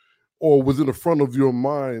factor or was in the front of your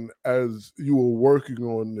mind as you were working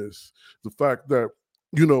on this? The fact that,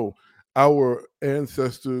 our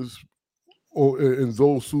ancestors and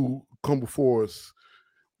those who come before us,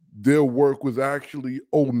 their work was actually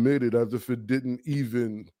omitted as if it didn't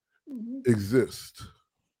even exist.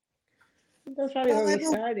 That's probably where we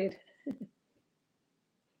started.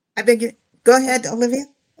 I beg you. Go ahead, Olivia.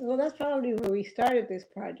 Well, that's probably where we started this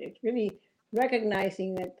project, really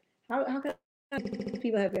recognizing that how can these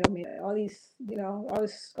people have been omitted? All this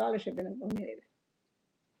scholarship been omitted.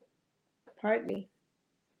 Partly.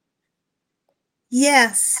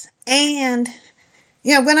 Yes. And,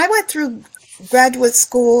 when I went through graduate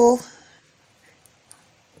school,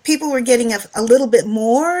 people were getting a little bit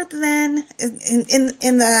more than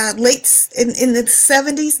in the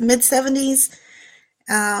 70s, mid 70s,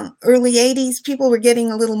 early 80s. People were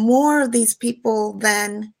getting a little more of these people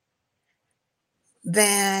than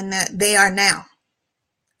they are now.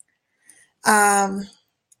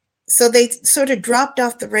 So they sort of dropped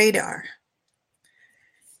off the radar.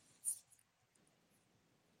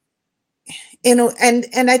 And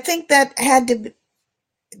I think that had to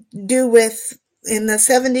do with, in the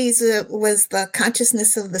 70s, was the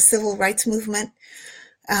consciousness of the civil rights movement.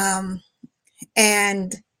 And,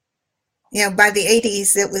 by the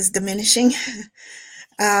 80s, it was diminishing.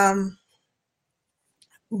 But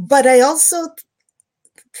I also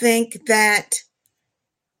think that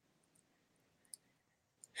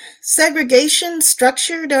segregation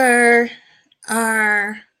structured our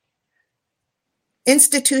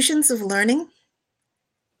institutions of learning,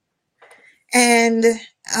 and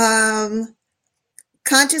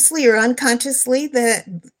consciously or unconsciously that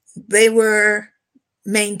they were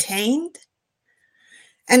maintained.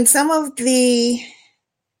 And some of the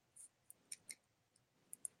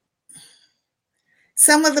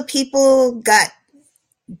people got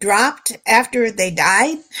dropped after they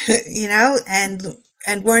died, and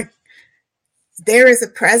weren't there as a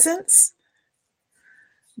presence.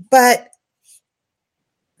 But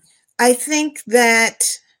I think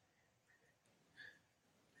that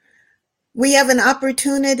we have an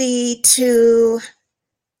opportunity to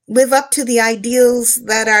live up to the ideals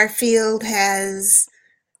that our field has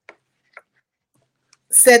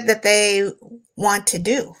said that they want to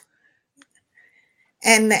do,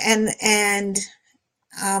 and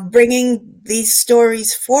bringing these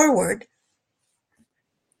stories forward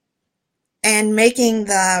and making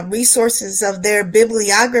the resources of their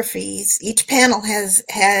bibliographies. Each panel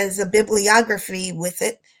has a bibliography with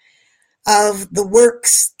it of the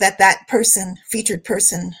works that featured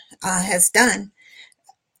person has done.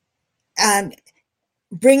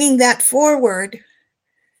 Bringing that forward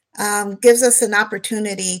gives us an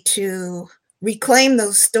opportunity to reclaim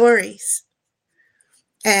those stories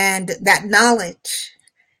and that knowledge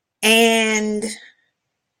and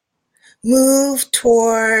move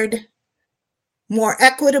toward more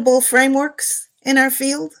equitable frameworks in our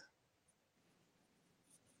field.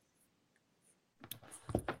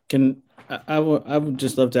 I would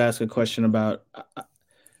just love to ask a question about,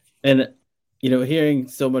 and hearing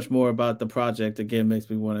so much more about the project again makes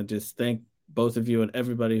me want to just thank both of you and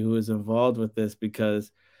everybody who is involved with this,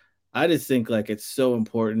 because I just think like it's so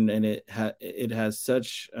important, and it has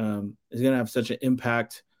such it's going to have such an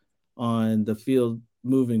impact on the field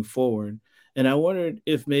moving forward. And I wondered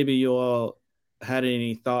if maybe you all had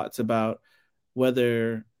any thoughts about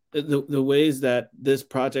whether the ways that this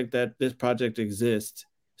project exists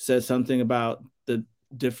says something about the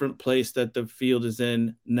different place that the field is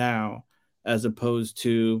in now as opposed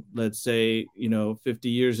to, let's say, 50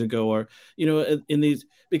 years ago, or, in these,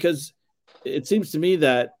 because it seems to me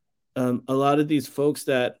that a lot of these folks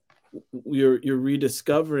that you're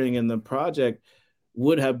rediscovering in the project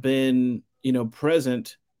would have been,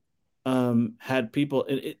 present, had people,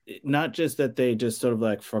 not just that they just sort of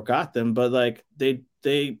like forgot them, but like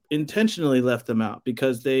they intentionally left them out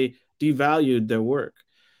because they devalued their work.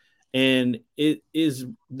 And it is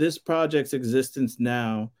this project's existence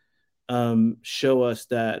now show us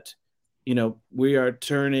that, we are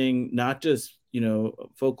turning not just,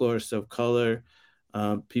 folklorists of color,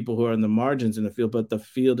 people who are on the margins in the field, but the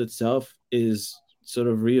field itself is sort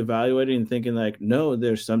of reevaluating and thinking like, no,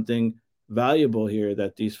 there's something valuable here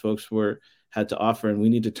that these folks had to offer, and we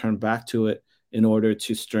need to turn back to it in order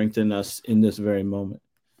to strengthen us in this very moment.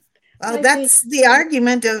 Well, that's the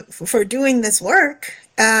argument for doing this work.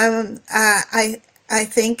 I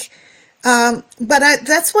think, but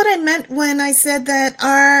that's what I meant when I said that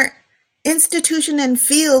our institution and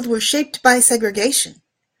field were shaped by segregation.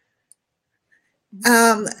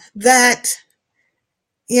 That,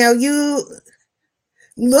 you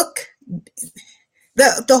look,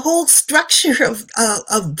 the whole structure of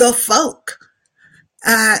the folk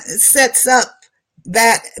sets up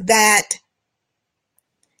that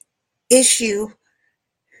issue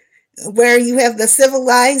where you have the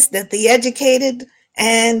civilized, the educated,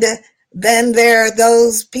 and then there are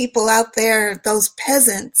those people out there, those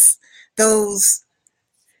peasants, those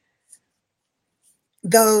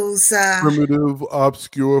primitive,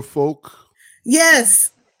 obscure folk. Yes,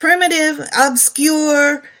 primitive,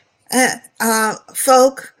 obscure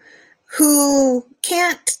folk who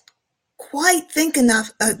can't quite think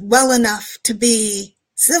well enough to be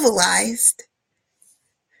civilized,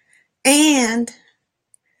 and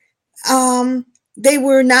they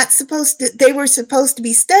were supposed to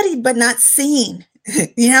be studied but not seen.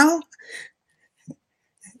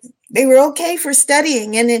 They were okay for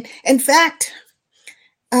studying, and in fact,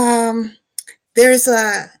 there's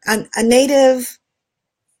a native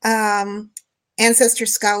ancestor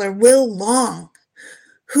scholar, Will Long,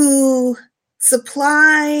 who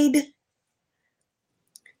supplied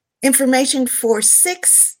information for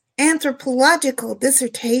 6 anthropological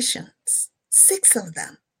dissertations, 6 of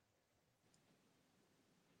them.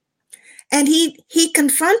 And he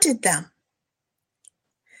confronted them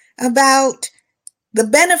about the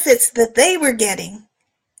benefits that they were getting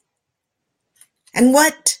and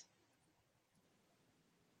what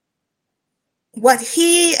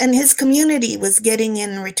he and his community was getting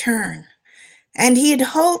in return. And he had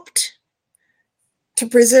hoped to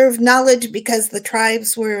preserve knowledge because the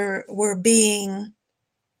tribes were being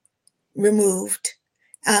removed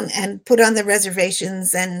and put on the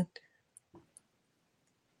reservations and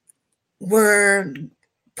were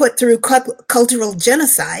put through cultural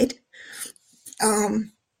genocide.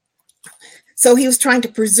 So he was trying to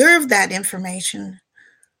preserve that information.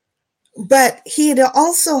 But he had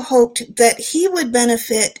also hoped that he would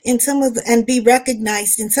benefit and be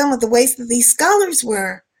recognized in some of the ways that these scholars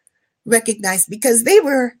were recognized, because they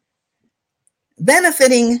were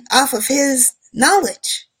benefiting off of his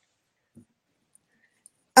knowledge.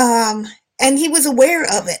 And he was aware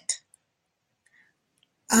of it.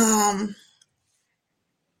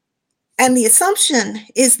 And the assumption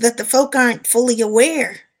is that the folk aren't fully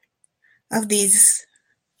aware of these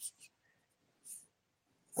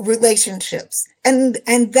relationships, and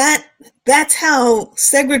that's how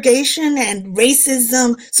segregation and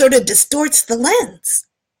racism sort of distorts the lens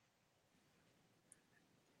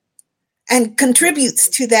and contributes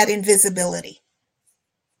to that invisibility.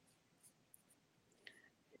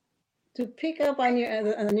 To pick up on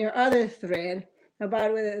your other thread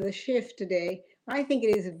about the shift today, I think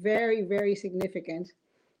it is very, very significant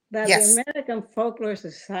that Yes. the American Folklore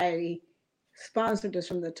Society sponsored us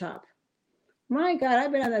from the top. My God,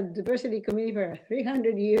 I've been on the diversity committee for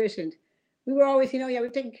 300 years, and we were always,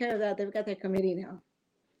 we've taken care of that. They've got their committee now.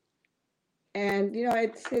 And,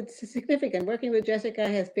 it's significant. Working with Jessica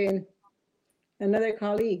has been another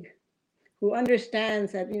colleague who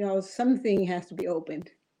understands that, something has to be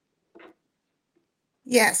opened.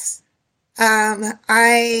 Yes.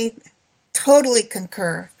 I totally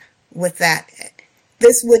concur with that.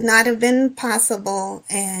 This would not have been possible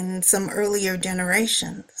in some earlier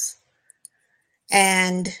generations.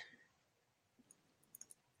 And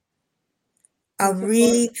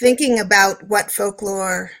rethinking about what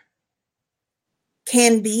folklore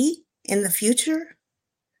can be in the future,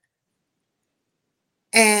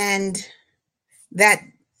 and that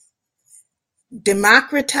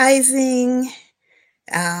democratizing,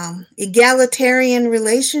 egalitarian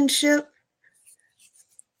relationship,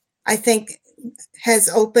 I think has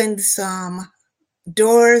opened some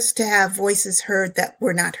doors to have voices heard that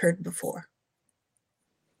were not heard before.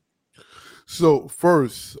 So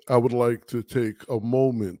first, I would like to take a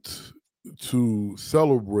moment to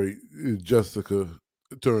celebrate Jessica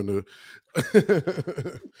Turner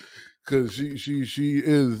because she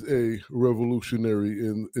is a revolutionary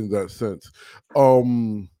in that sense.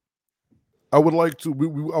 I would like to.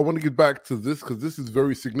 I want to get back to this because this is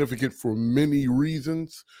very significant for many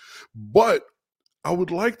reasons. But I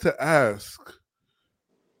would like to ask,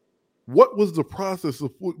 what was the process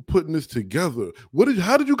of putting this together?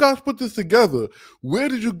 How did you guys put this together? Where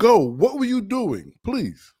did you go? What were you doing?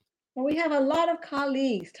 Please. Well, we have a lot of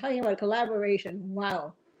colleagues talking about collaboration.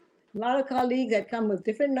 Wow. A lot of colleagues that come with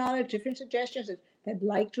different knowledge, different suggestions that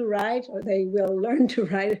like to write or they will learn to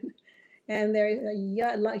write. And there is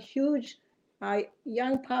a huge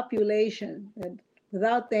young population that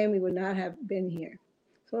without them we would not have been here.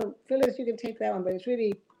 So Phyllis, you can take that one, but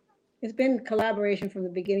it's been collaboration from the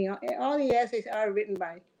beginning. All the essays are written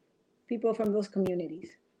by people from those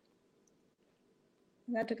communities.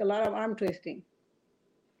 And that took a lot of arm twisting.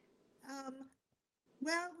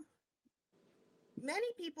 Well, many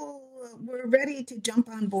people were ready to jump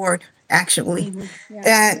on board, actually.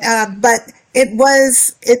 Yeah. But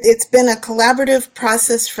it's been a collaborative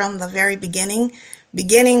process from the very beginning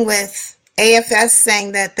with AFS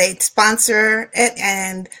saying that they'd sponsor it.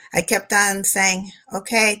 And I kept on saying,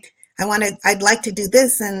 okay, I'd like to do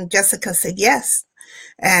this. And Jessica said yes.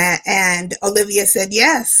 And Olivia said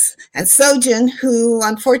yes. And Sojin, who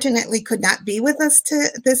unfortunately could not be with us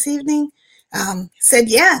this evening, said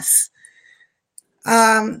yes.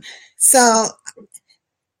 So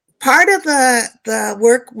part of the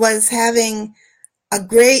work was having a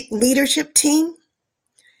great leadership team.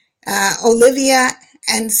 Olivia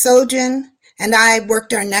and Sojin and I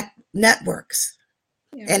worked our networks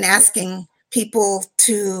and asking people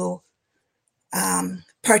to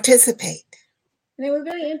participate. And it was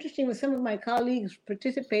very interesting with some of my colleagues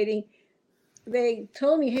participating. They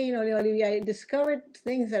told me, hey, Olivia, I discovered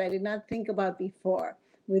things that I did not think about before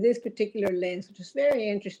with this particular lens, which is very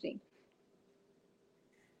interesting.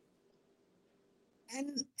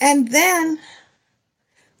 And then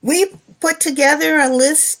we put together a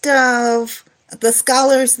list of the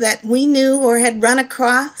scholars that we knew or had run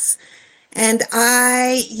across, and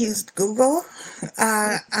I used Google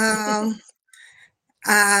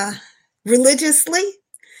religiously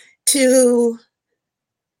to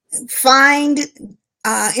find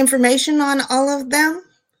information on all of them.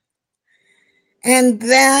 And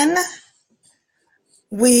then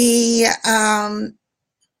we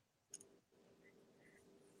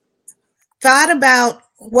thought about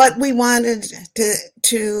what we wanted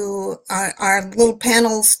to our little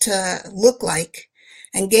panels to look like,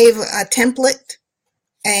 and gave a template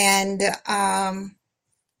and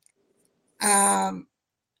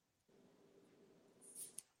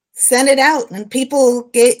sent it out, and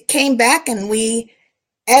people came back, and we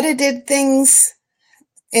edited things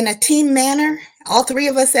in a team manner. All three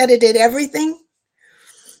of us edited everything.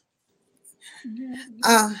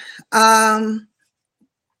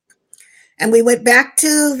 And we went back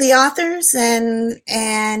to the authors and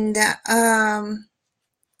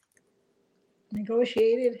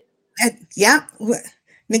negotiated.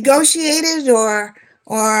 Negotiated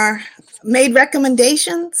or made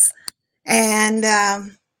recommendations, and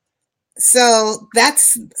so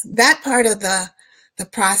that's that part of the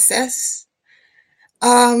process.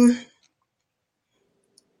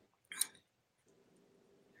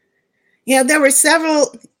 There were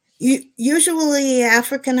several. Usually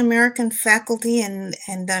African American faculty and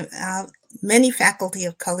many faculty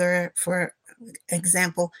of color, for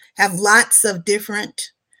example, have lots of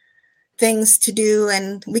different things to do,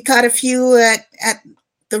 and we caught a few at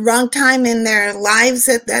the wrong time in their lives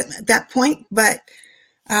at that point, but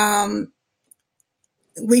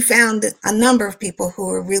we found a number of people who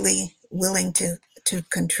were really willing to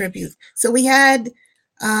contribute. So we had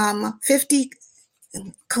 50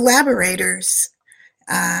 collaborators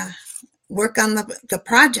work on the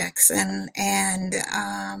projects, and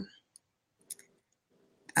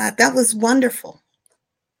that was wonderful.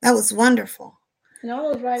 That was wonderful. And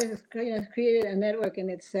all those writers created a network in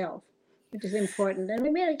itself, which is important. And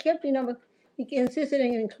we kept, we insisted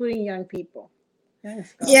in including young people, young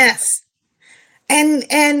scholars. Yes, and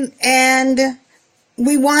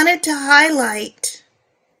we wanted to highlight.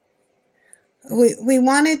 We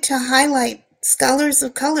wanted to highlight scholars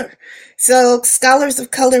of color. So scholars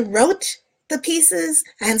of color wrote the pieces,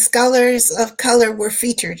 and scholars of color were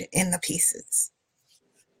featured in the pieces.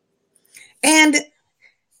 And,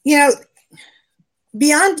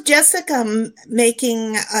 beyond Jessica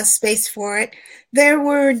making a space for it, there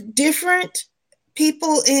were different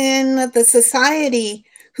people in the society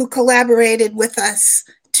who collaborated with us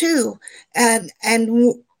too. And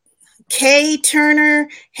Kay Turner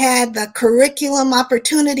had the Curriculum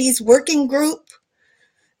Opportunities Working Group.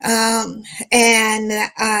 And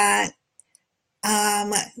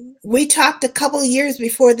we talked a couple years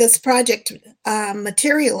before this project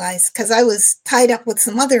materialized, because I was tied up with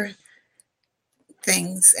some other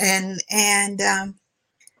things, and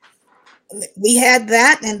we had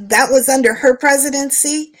that, and that was under her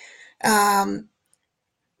presidency.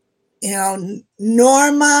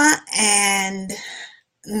 Norma, and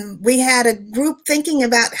we had a group thinking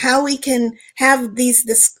about how we can have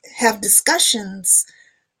discussions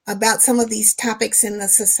about some of these topics in the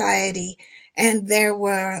society. And there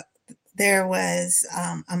was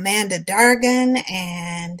Amanda Dargan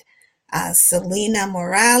and Selena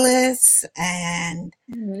Morales and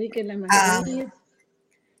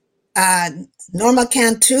Norma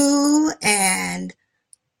Cantu and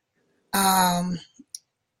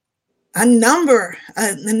a number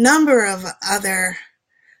of other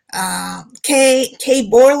Katie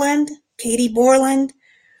Borland,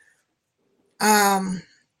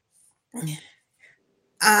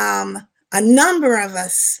 a number of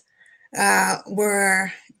us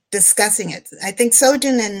were discussing it. I think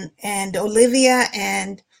Sojan and Olivia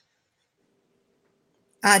and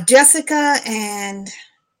Jessica and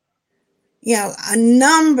a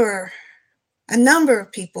number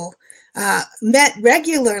of people met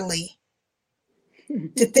regularly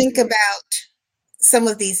to think about some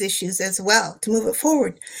of these issues as well, to move it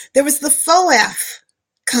forward. There was the FOAF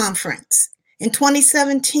conference in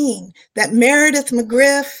 2017 that Meredith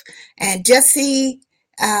McGriff and Jesse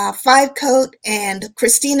Fivecoat and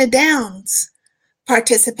Christina Downs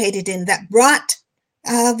participated in, that brought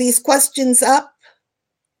these questions up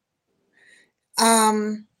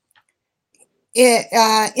in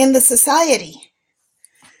the society.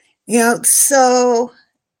 So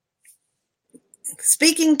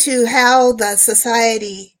speaking to how the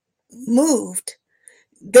society moved,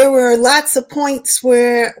 there were lots of points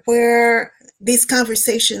where these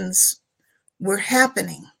conversations were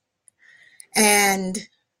happening, and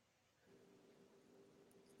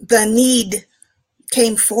the need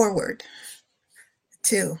came forward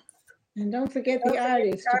too. And don't forget the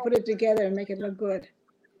artists to put it together and make it look good.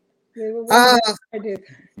 They were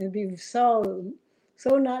it'd be so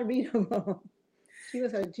not readable. She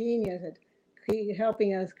was a genius at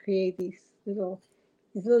helping us create these little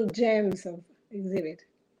gems of exhibit.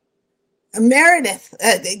 Meredith,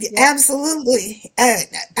 absolutely,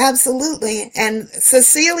 and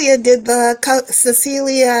Cecilia did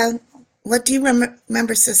Cecilia. What do you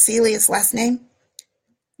remember Cecilia's last name?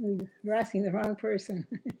 You're asking the wrong person.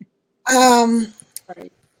 Sorry.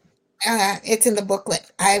 It's in the booklet.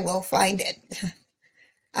 I will find it.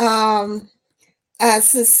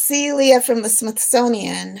 Cecilia from the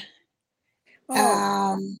Smithsonian.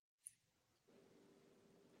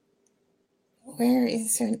 Where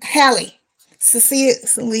is her? Hallie.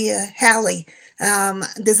 Cecilia Hallie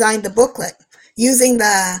designed the booklet using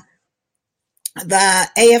the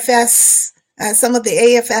AFS, some of the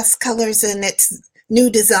AFS colors in its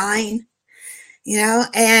new design,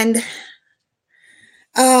 and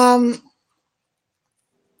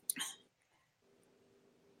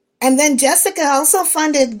then Jessica also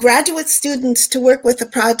funded graduate students to work with the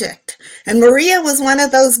project. And Maria was one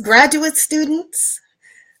of those graduate students.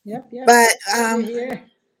 Yep. But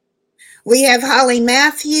we have Holly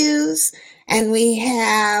Matthews, and we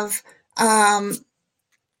have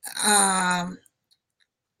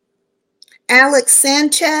Alex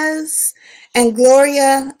Sanchez and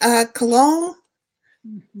Gloria Colon.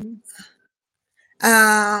 Mm-hmm.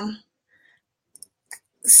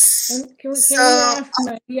 Can we ask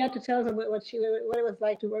Maria to tell us what it was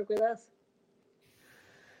like to work with us?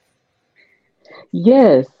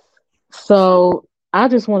 Yes. So I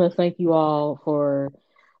just want to thank you all for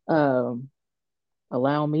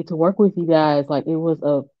allowing me to work with you guys. Like, it was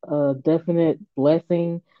a definite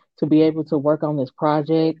blessing to be able to work on this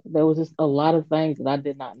project. There was just a lot of things that I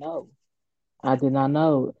did not know. I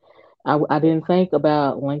didn't think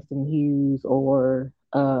about Langston Hughes or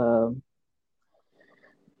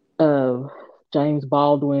James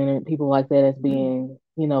Baldwin and people like that as being,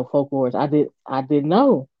 folklorists. I didn't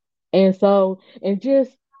know. And so,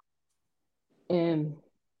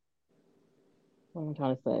 what am I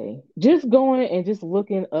trying to say? Just going and just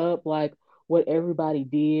looking up like what everybody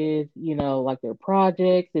did, like their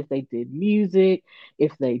projects, if they did music,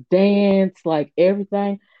 if they danced, like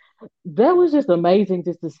everything. That was just amazing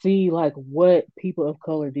just to see like what people of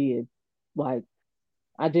color did. Like,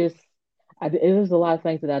 It was a lot of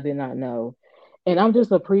things that I did not know. And I'm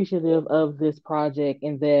just appreciative of this project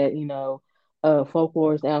and that,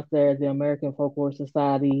 folklorists out there, the American Folklore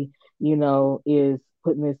Society, is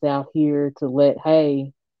putting this out here to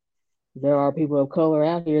hey, there are people of color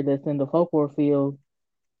out here that's in the folklore field.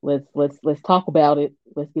 Let's talk about it.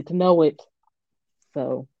 Let's get to know it.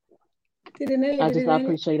 So I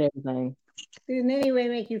appreciate everything. Did it in any way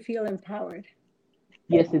make you feel empowered?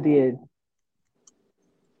 Yes, it did.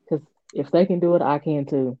 Because if they can do it, I can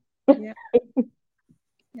too. Yeah.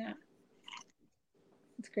 Yeah.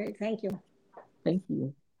 That's great. Thank you. Thank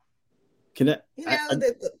you. Can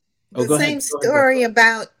the same story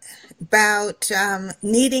about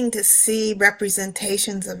needing to see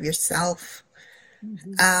representations of yourself.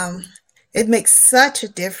 It makes such a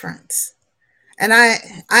difference. And I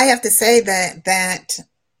have to say that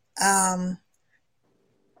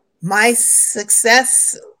my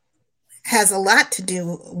success has a lot to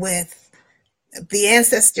do with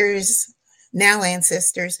the now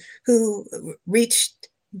ancestors, who reached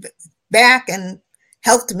back and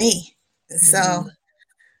helped me. So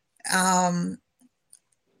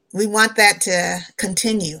we want that to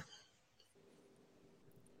continue.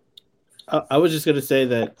 I was just going to say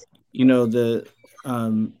that,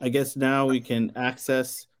 I guess now we can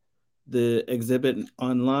access the exhibit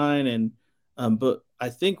online, and but I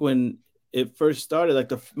think when it first started,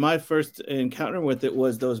 like my first encounter with it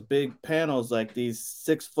was those big panels, like these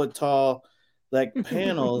 6 foot tall, like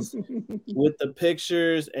panels with the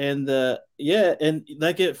pictures and and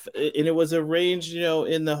like it was arranged,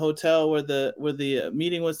 in the hotel where the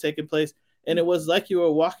meeting was taking place, and it was like you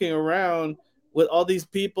were walking around with all these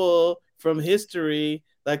people from history,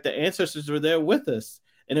 like the ancestors were there with us,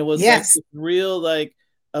 and it was like this real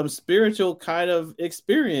spiritual kind of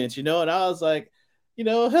experience, and I was like,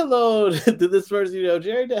 hello to this person,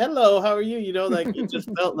 Jerry, hello, how are you? Like it just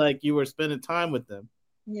felt like you were spending time with them.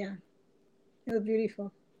 Yeah, it was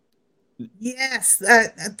beautiful. Yes,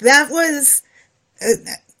 that was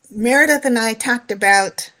Meredith and I talked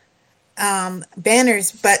about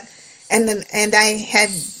banners, and I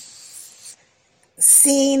had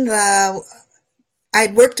seen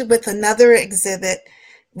I'd worked with another exhibit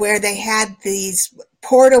where they had these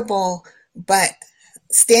portable but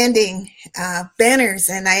standing banners,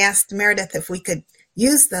 and I asked Meredith if we could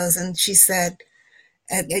use those, and she said,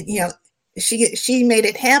 she made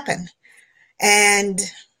it happen, and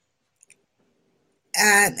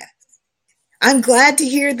I'm glad to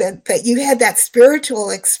hear that you had that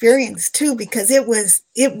spiritual experience too, because it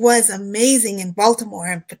was amazing in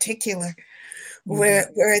Baltimore in particular,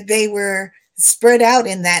 where they were spread out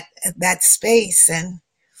in that space,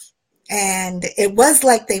 and it was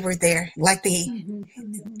like they were there, like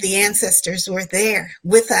the ancestors were there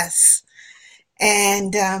with us,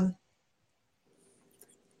 and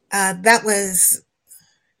that was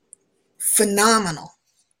phenomenal.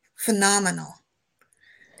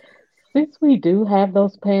 Since we do have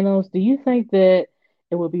those panels, do you think that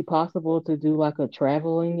it would be possible to do like a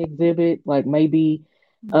traveling exhibit? Like maybe,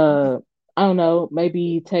 I don't know,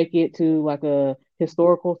 maybe take it to like a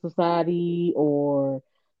historical society or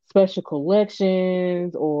special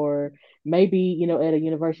collections, or maybe, at a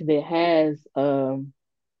university that has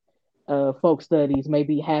folk studies,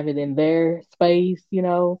 maybe have it in their space,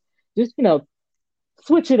 just,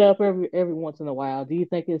 switch it up every once in a while. Do you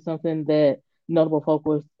think it's something that notable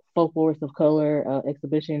folklorists of color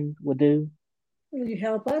exhibition would do? Will you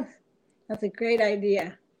help us? That's a great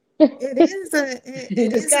idea. It is a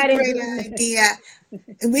great idea.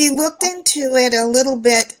 We looked into it a little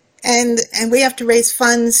bit, and we have to raise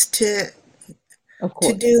funds to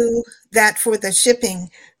do that for the shipping.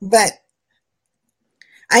 But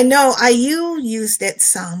I know IU used it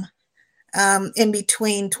some in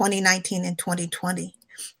between 2019 and 2020.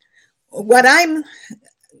 What I'm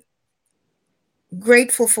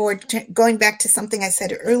grateful for, going back to something I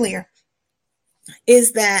said earlier,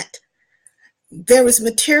 is that there was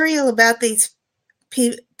material about these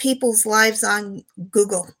people's lives on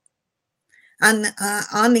Google, on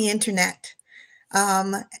the internet,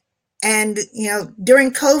 and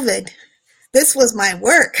during COVID, this was my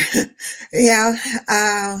work.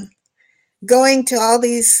 Going to all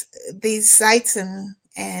these sites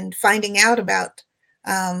and finding out about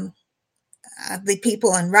the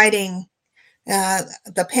people and writing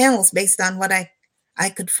the panels based on what I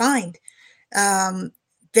could find.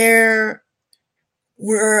 There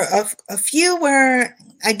were a few where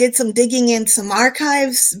I did some digging in some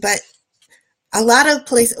archives, but a lot of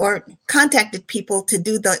places, or contacted people to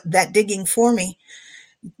do that digging for me.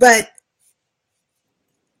 But,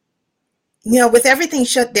 with everything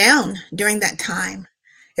shut down during that time,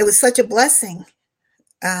 it was such a blessing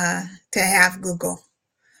to have Google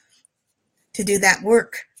to do that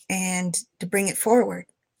work and to bring it forward.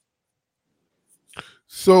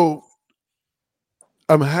 So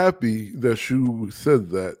I'm happy that you said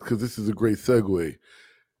that, because this is a great segue.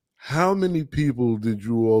 How many people did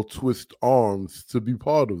you all twist arms to be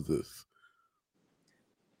part of this?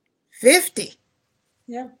 50.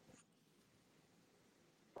 Yeah.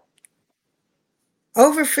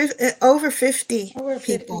 Over 50, Over 50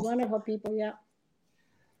 people. wonderful people. Yeah.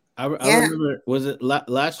 I remember, was it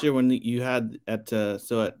last year when you had at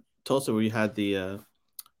Tulsa, where you had the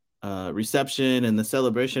reception and the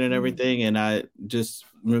celebration and everything, and I just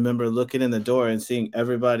remember looking in the door and seeing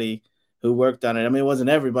everybody who worked on it. I mean, it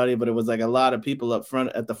wasn't everybody, but it was like a lot of people up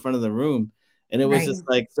front at the front of the room, and it was just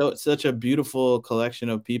like such a beautiful collection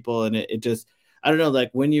of people. And it just, I don't know,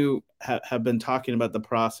 like when you have been talking about the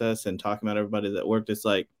process and talking about everybody that worked, it's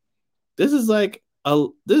like this is a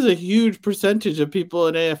huge percentage of people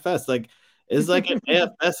in AFS. Like it's like an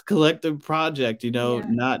AFS collective project,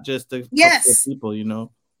 not just a couple of people,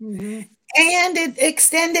 Mm-hmm. And it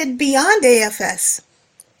extended beyond AFS.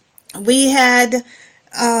 We had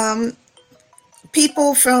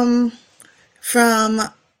people from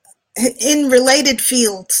in related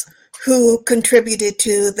fields who contributed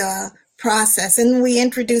to the process, and we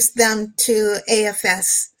introduced them to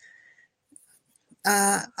AFS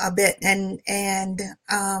a bit, and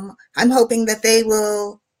I'm hoping that they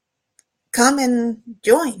will come and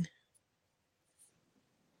join.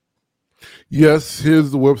 Yes,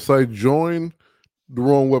 here's the website. Join the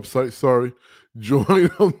wrong website. Sorry.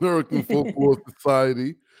 Join American Folklore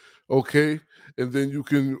Society. Okay. And then you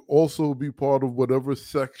can also be part of whatever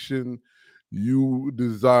section you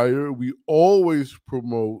desire. We always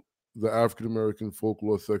promote the African American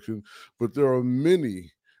folklore section, but there are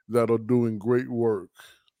many that are doing great work.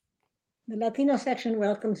 The Latino section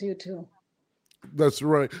welcomes you too. That's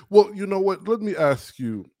right. Well, you know what? Let me ask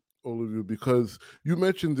you, all of you, because you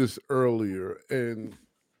mentioned this earlier, and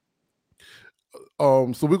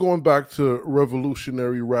so we're going back to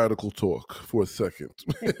revolutionary radical talk for a second.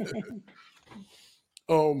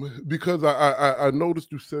 Because I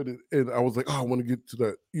noticed you said it, and I was like, oh, I want to get to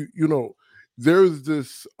that. You know, there's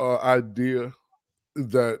this idea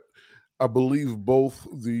that I believe both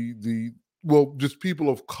just people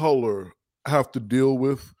of color have to deal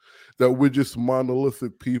with, that we're just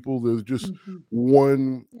monolithic people. There's just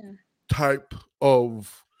one type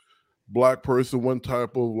of Black person, one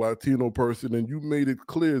type of Latino person, and you made it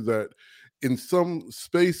clear that in some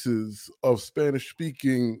spaces of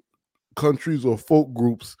Spanish-speaking countries or folk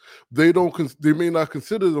groups, they may not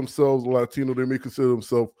consider themselves Latino, they may consider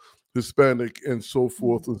themselves Hispanic, and so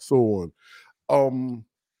forth and so on.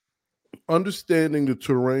 Understanding the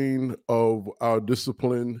terrain of our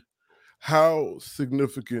discipline, how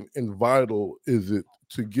significant and vital is it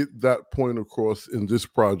to get that point across in this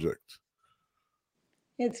project?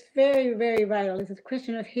 It's very, very vital. It's a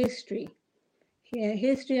question of history,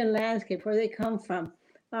 history and landscape, where they come from.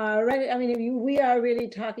 I mean, we are really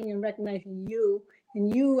talking and recognizing you,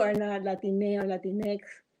 and you are not Latine or Latinx.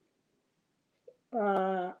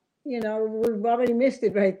 We've already missed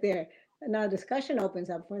it right there. And now discussion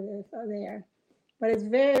opens up for this there. But it's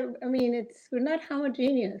we're not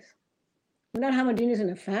homogeneous. We're not homogeneous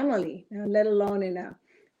in a family, let alone in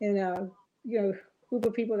a group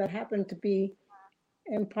of people that happen to be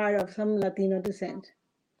in part of some Latino descent.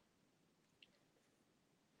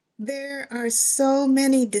 There are so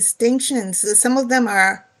many distinctions. Some of them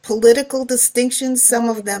are political distinctions. Some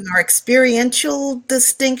of them are experiential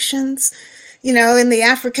distinctions. You know, in the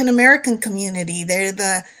African American community, they're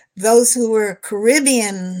those who were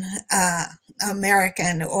Caribbean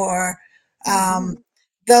American, or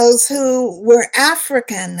those who were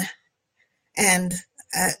African and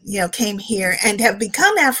came here and have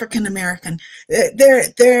become African American.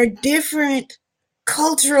 There are different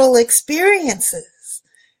cultural experiences.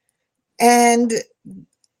 And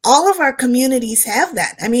all of our communities have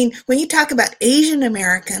that. I mean, when you talk about Asian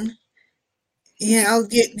American,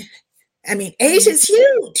 Asia's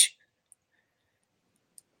huge.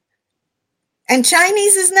 And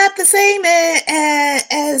Chinese is not the same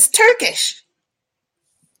as Turkish.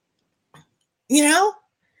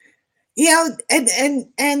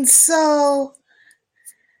 And so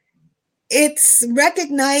it's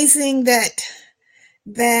recognizing that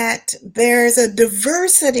there's a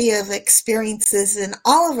diversity of experiences in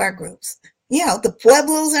all of our groups. The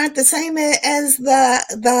Pueblos aren't the same as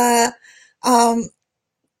the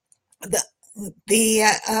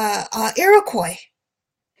Iroquois.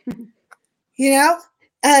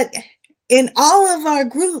 In all of our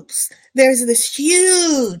groups, there's this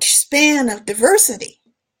huge span of diversity.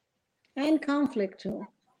 And conflict too.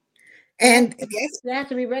 And they have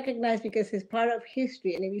to be recognized because it's part of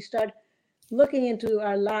history. And if you start looking into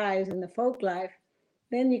our lives and the folk life,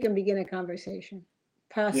 then you can begin a conversation.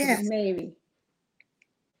 Possibly, yes, maybe.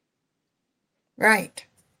 right.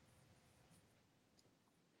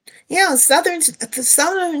 Yeah, Southern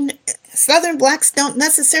blacks don't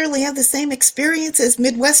necessarily have the same experience as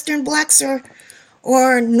Midwestern blacks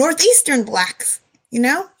or Northeastern blacks, you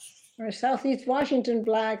know? Or Southeast Washington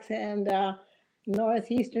blacks and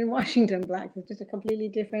Northeastern Washington blacks. It's just a completely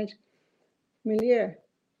different milieu.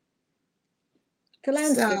 The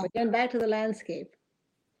landscape, So, again, back to the landscape.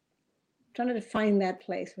 Trying to find that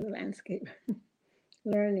place for the landscape.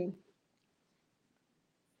 Learning.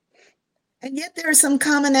 and yet there are some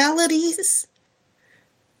commonalities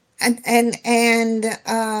and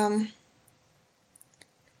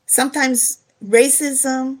sometimes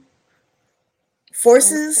racism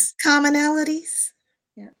forces commonalities.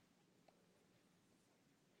 Yeah.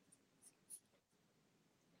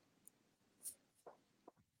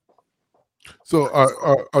 So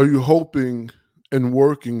are you hoping and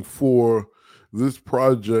working for this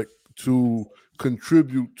project to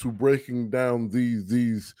contribute to breaking down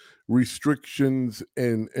these restrictions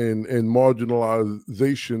and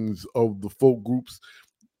marginalizations of the folk groups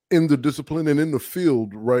in the discipline and in the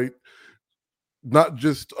field, right? Not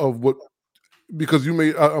just of what, because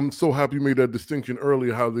I'm so happy you made that distinction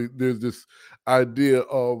earlier, how there's this idea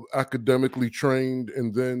of academically trained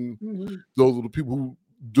and then those are the people who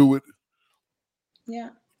do it. Yeah.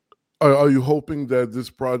 Are you hoping that this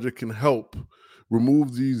project can help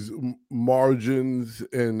remove these margins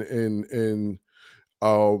and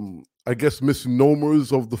I guess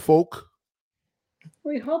misnomers of the folk?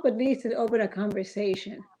 We hope at least to open a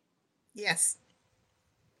conversation. Yes.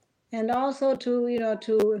 And also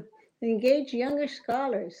to engage younger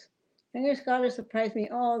scholars. Younger scholars surprise me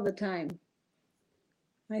all the time.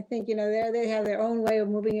 I think they have their own way of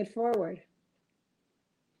moving it forward.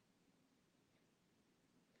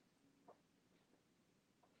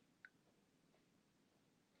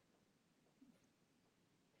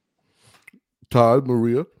 Todd,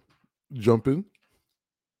 Maria, jump in.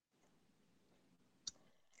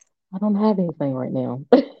 I don't have anything right now.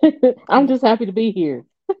 I'm just happy to be here.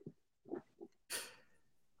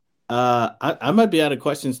 I might be out of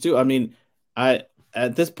questions too. I mean, at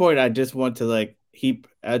this point I just want to like heap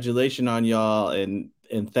adulation on y'all and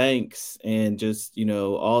thanks and just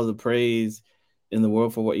all the praise in the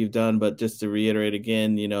world for what you've done. But just to reiterate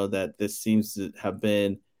again, that this seems to have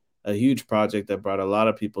been a huge project that brought a lot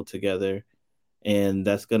of people together, and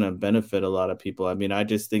that's going to benefit a lot of people. I mean, I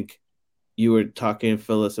just think you were talking,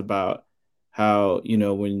 Phyllis, about how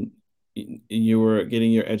when you were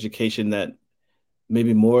getting your education that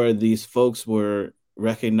maybe more of these folks were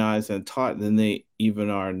recognized and taught than they even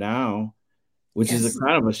are now, which is a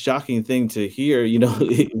kind of a shocking thing to hear.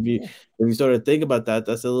 If you sort of think about that,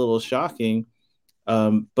 that's a little shocking.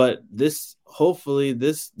 But hopefully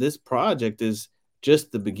this project is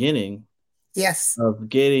just the beginning. Yes. Of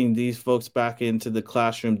getting these folks back into the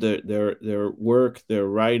classroom, their work, their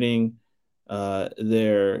writing,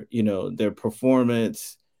 their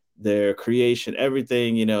performance, their creation,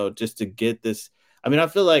 everything, just to get this. I mean, I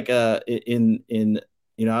feel like part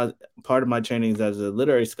of my training is as a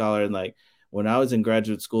literary scholar, and like when I was in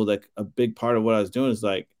graduate school, like a big part of what I was doing is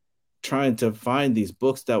like trying to find these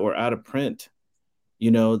books that were out of print,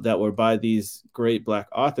 that were by these great Black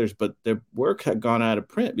authors, but their work had gone out of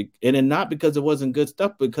print, and not because it wasn't good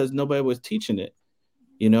stuff, because nobody was teaching it,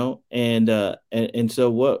 and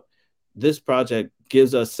so what this project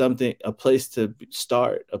gives us a place to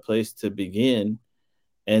start, a place to begin,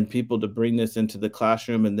 and people to bring this into the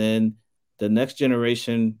classroom, and then the next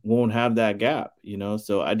generation won't have that gap,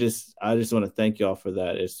 So I just want to thank y'all for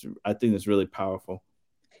that. I think it's really powerful.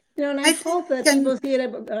 And I hope that people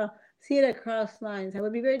see it across lines. I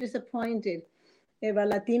would be very disappointed if a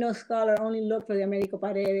Latino scholar only looked for the Américo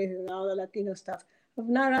Paredes and all the Latino stuff. If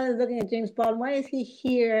not, rather looking at James Baldwin, why is he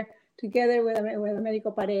here together with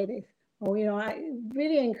Américo Paredes? Or, I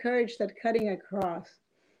really encourage that cutting across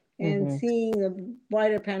and seeing the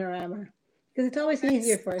wider panorama. Because it's always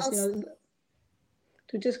easier for us,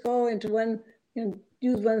 to just go into one, use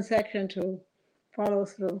one section to follow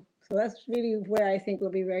through. So that's really where I think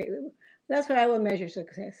that's where I will measure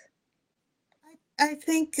success. I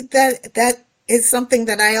think that is something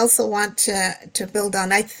that I also want to build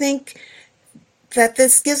on. I think that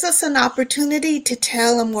this gives us an opportunity to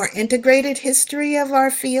tell a more integrated history of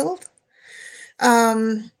our field.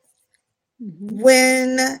 When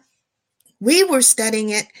we were studying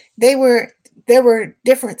it, there were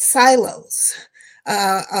different silos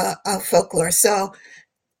of folklore. So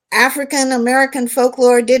African American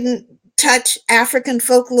folklore didn't touch African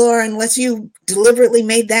folklore unless you deliberately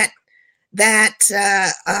made that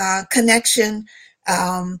connection.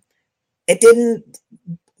 It didn't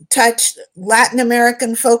touch Latin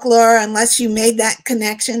American folklore unless you made that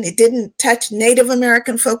connection. It didn't touch Native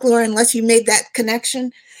American folklore unless you made that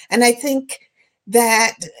connection. And I think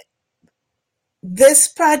that this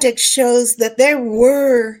project shows that there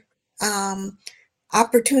were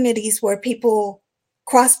opportunities where people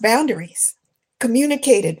crossed boundaries,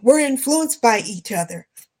 communicated, were influenced by each other,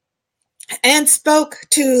 and spoke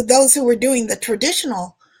to those who were doing the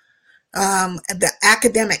traditional, the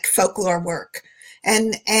academic folklore work,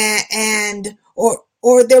 and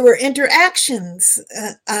or there were interactions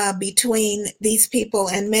between these people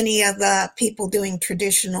and many of the people doing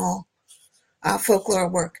traditional folklore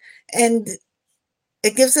work. And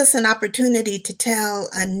it gives us an opportunity to tell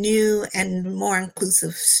a new and more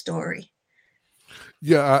inclusive story.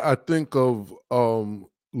 Yeah, I think of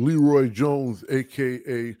Leroy Jones,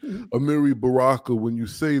 aka Amiri Baraka, when you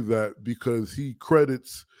say that, because he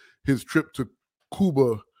credits his trip to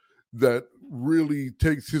Cuba that really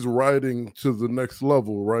takes his writing to the next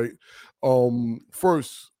level, right?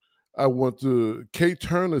 First, I want to, Kay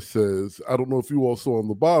Turner says, I don't know if you all saw on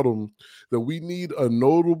the bottom, that we need a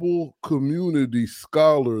notable community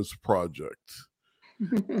scholars project.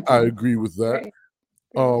 I agree with that.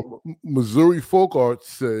 Right. Missouri Folk Arts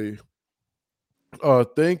say,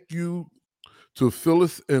 thank you to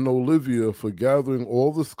Phyllis and Olivia for gathering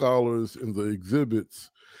all the scholars in the exhibits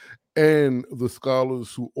and the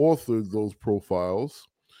scholars who authored those profiles.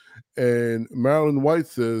 And Marilyn White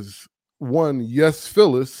says, one, yes,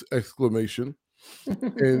 Phyllis, exclamation.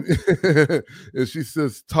 And, and she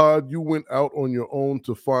says, Todd, you went out on your own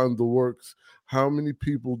to find the works. How many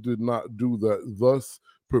people did not do that, thus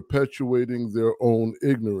perpetuating their own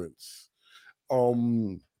ignorance?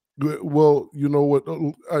 Well, you know what?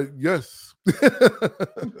 Yes.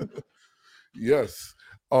 Yes.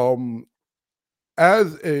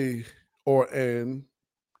 As an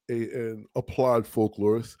applied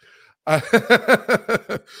folklorist, I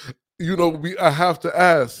I have to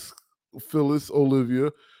ask Phyllis,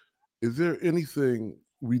 Olivia, is there anything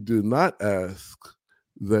we did not ask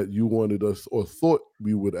that you wanted us or thought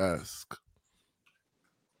we would ask?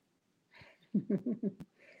 You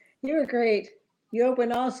were great. You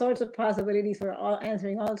opened all sorts of possibilities for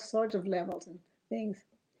answering all sorts of levels and things.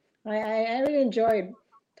 I really enjoyed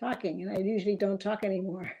talking, and I usually don't talk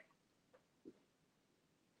anymore.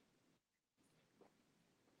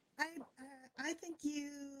 I think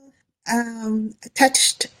you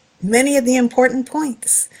touched many of the important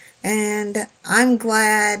points, and I'm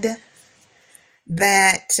glad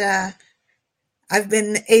that I've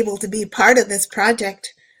been able to be part of this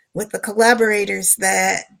project with the collaborators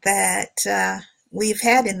that we've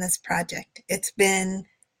had in this project. It's been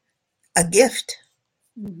a gift.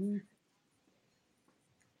 Mm-hmm.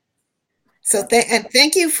 So and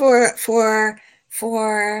thank you for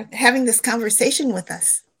having this conversation with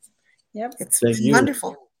us. Yep. It's been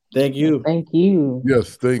wonderful. Thank you. Thank you.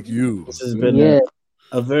 Yes, thank you. This has been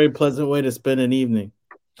a very pleasant way to spend an evening.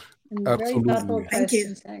 And Absolutely. very thoughtful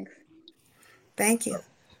questions. Thanks. Thank you.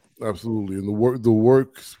 Absolutely. And the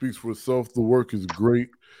work speaks for itself. The work is great.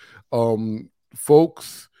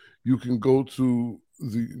 Folks, you can go to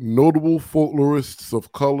the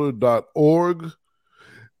notablefolkloristsofcolor.org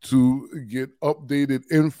to get updated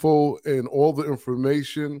info and all the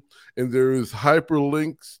information. And there is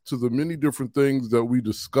hyperlinks to the many different things that we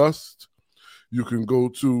discussed. You can go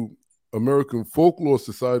to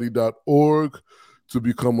AmericanFolkloreSociety.org to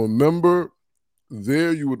become a member.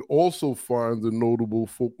 There you would also find the Notable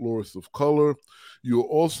Folklorists of Color. You'll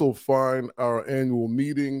also find our annual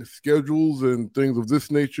meeting schedules and things of this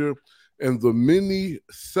nature, and the many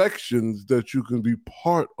sections that you can be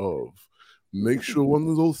part of. Make sure one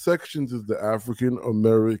of those sections is the African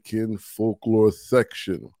American Folklore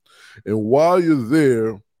section. And while you're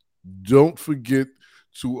there, don't forget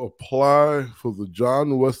to apply for the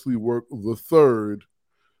John Wesley Work III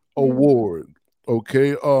Award.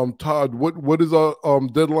 Okay, Todd, what is our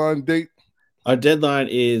deadline date? Our deadline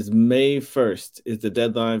is May 1st. Is the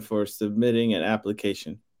deadline for submitting an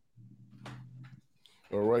application.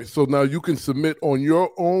 All right. So now you can submit on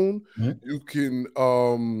your own. Mm-hmm. You can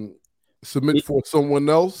submit for someone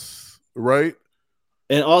else, right?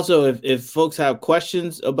 And also, if folks have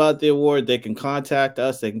questions about the award, they can contact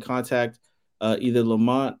us. They can contact either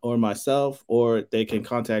Lamont or myself, or they can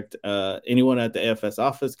contact anyone at the AFS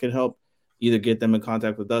office can help either get them in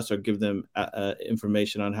contact with us or give them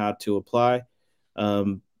information on how to apply.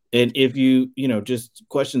 And if you just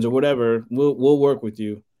questions or whatever, we'll work with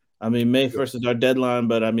you. I mean, May 1st is our deadline,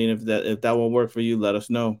 but I mean, if that won't work for you, let us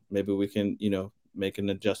know. Maybe we can, make an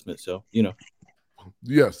adjustment. So,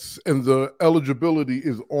 Yes, and the eligibility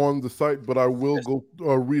is on the site, but I will go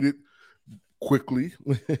read it quickly.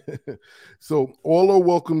 So all are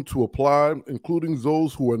welcome to apply, including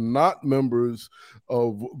those who are not members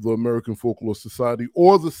of the American Folklore Society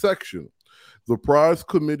or the section. The prize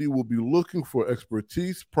committee will be looking for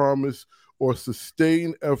expertise, promise, or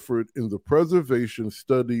sustained effort in the preservation,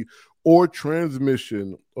 study, or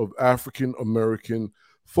transmission of African American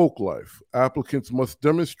folk life. Applicants must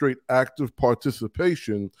demonstrate active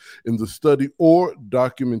participation in the study or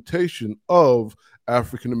documentation of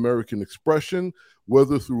African American expression,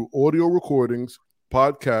 whether through audio recordings,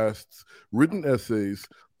 podcasts, written essays,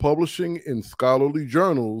 publishing in scholarly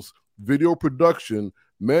journals, video production,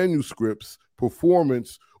 manuscripts,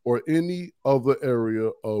 performance, or any other area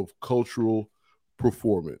of cultural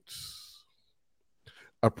performance.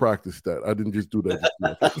 I practiced that. I didn't just do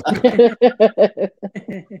that.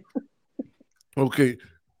 Okay,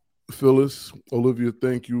 Phyllis, Olivia,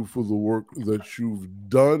 thank you for the work that you've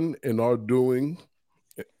done and are doing,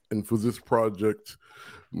 and for this project.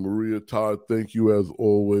 Maria, Todd, thank you as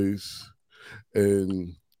always.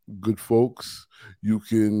 And good folks, you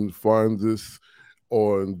can find this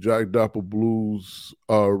on Jack Dapper Blues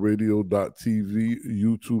radio.tv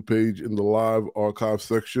YouTube page in the live archive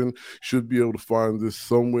section. Should be able to find this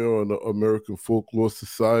somewhere on the American Folklore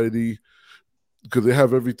Society, because they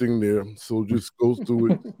have everything there. So just go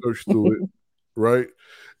through it, search through it, right?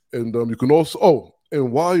 And you can also,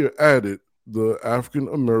 and while you're at it, the African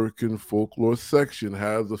American Folklore section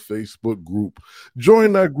has a Facebook group.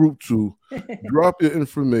 Join that group too. Drop your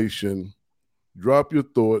information, drop your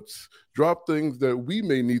thoughts, drop things that we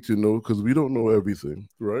may need to know because we don't know everything,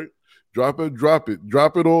 right? Drop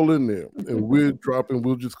it all in there. And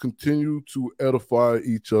we'll just continue to edify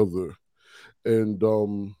each other and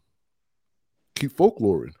keep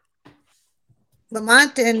folkloring.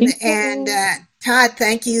 Lamont and Todd,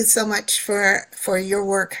 thank you so much for your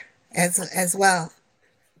work as well.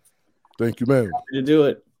 Thank you, man. Happy to do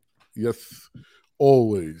it. Yes,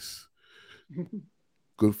 always.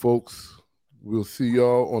 Good folks. We'll see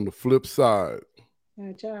y'all on the flip side.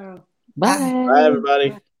 Ciao. Bye. Bye,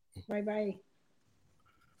 everybody. Bye-bye.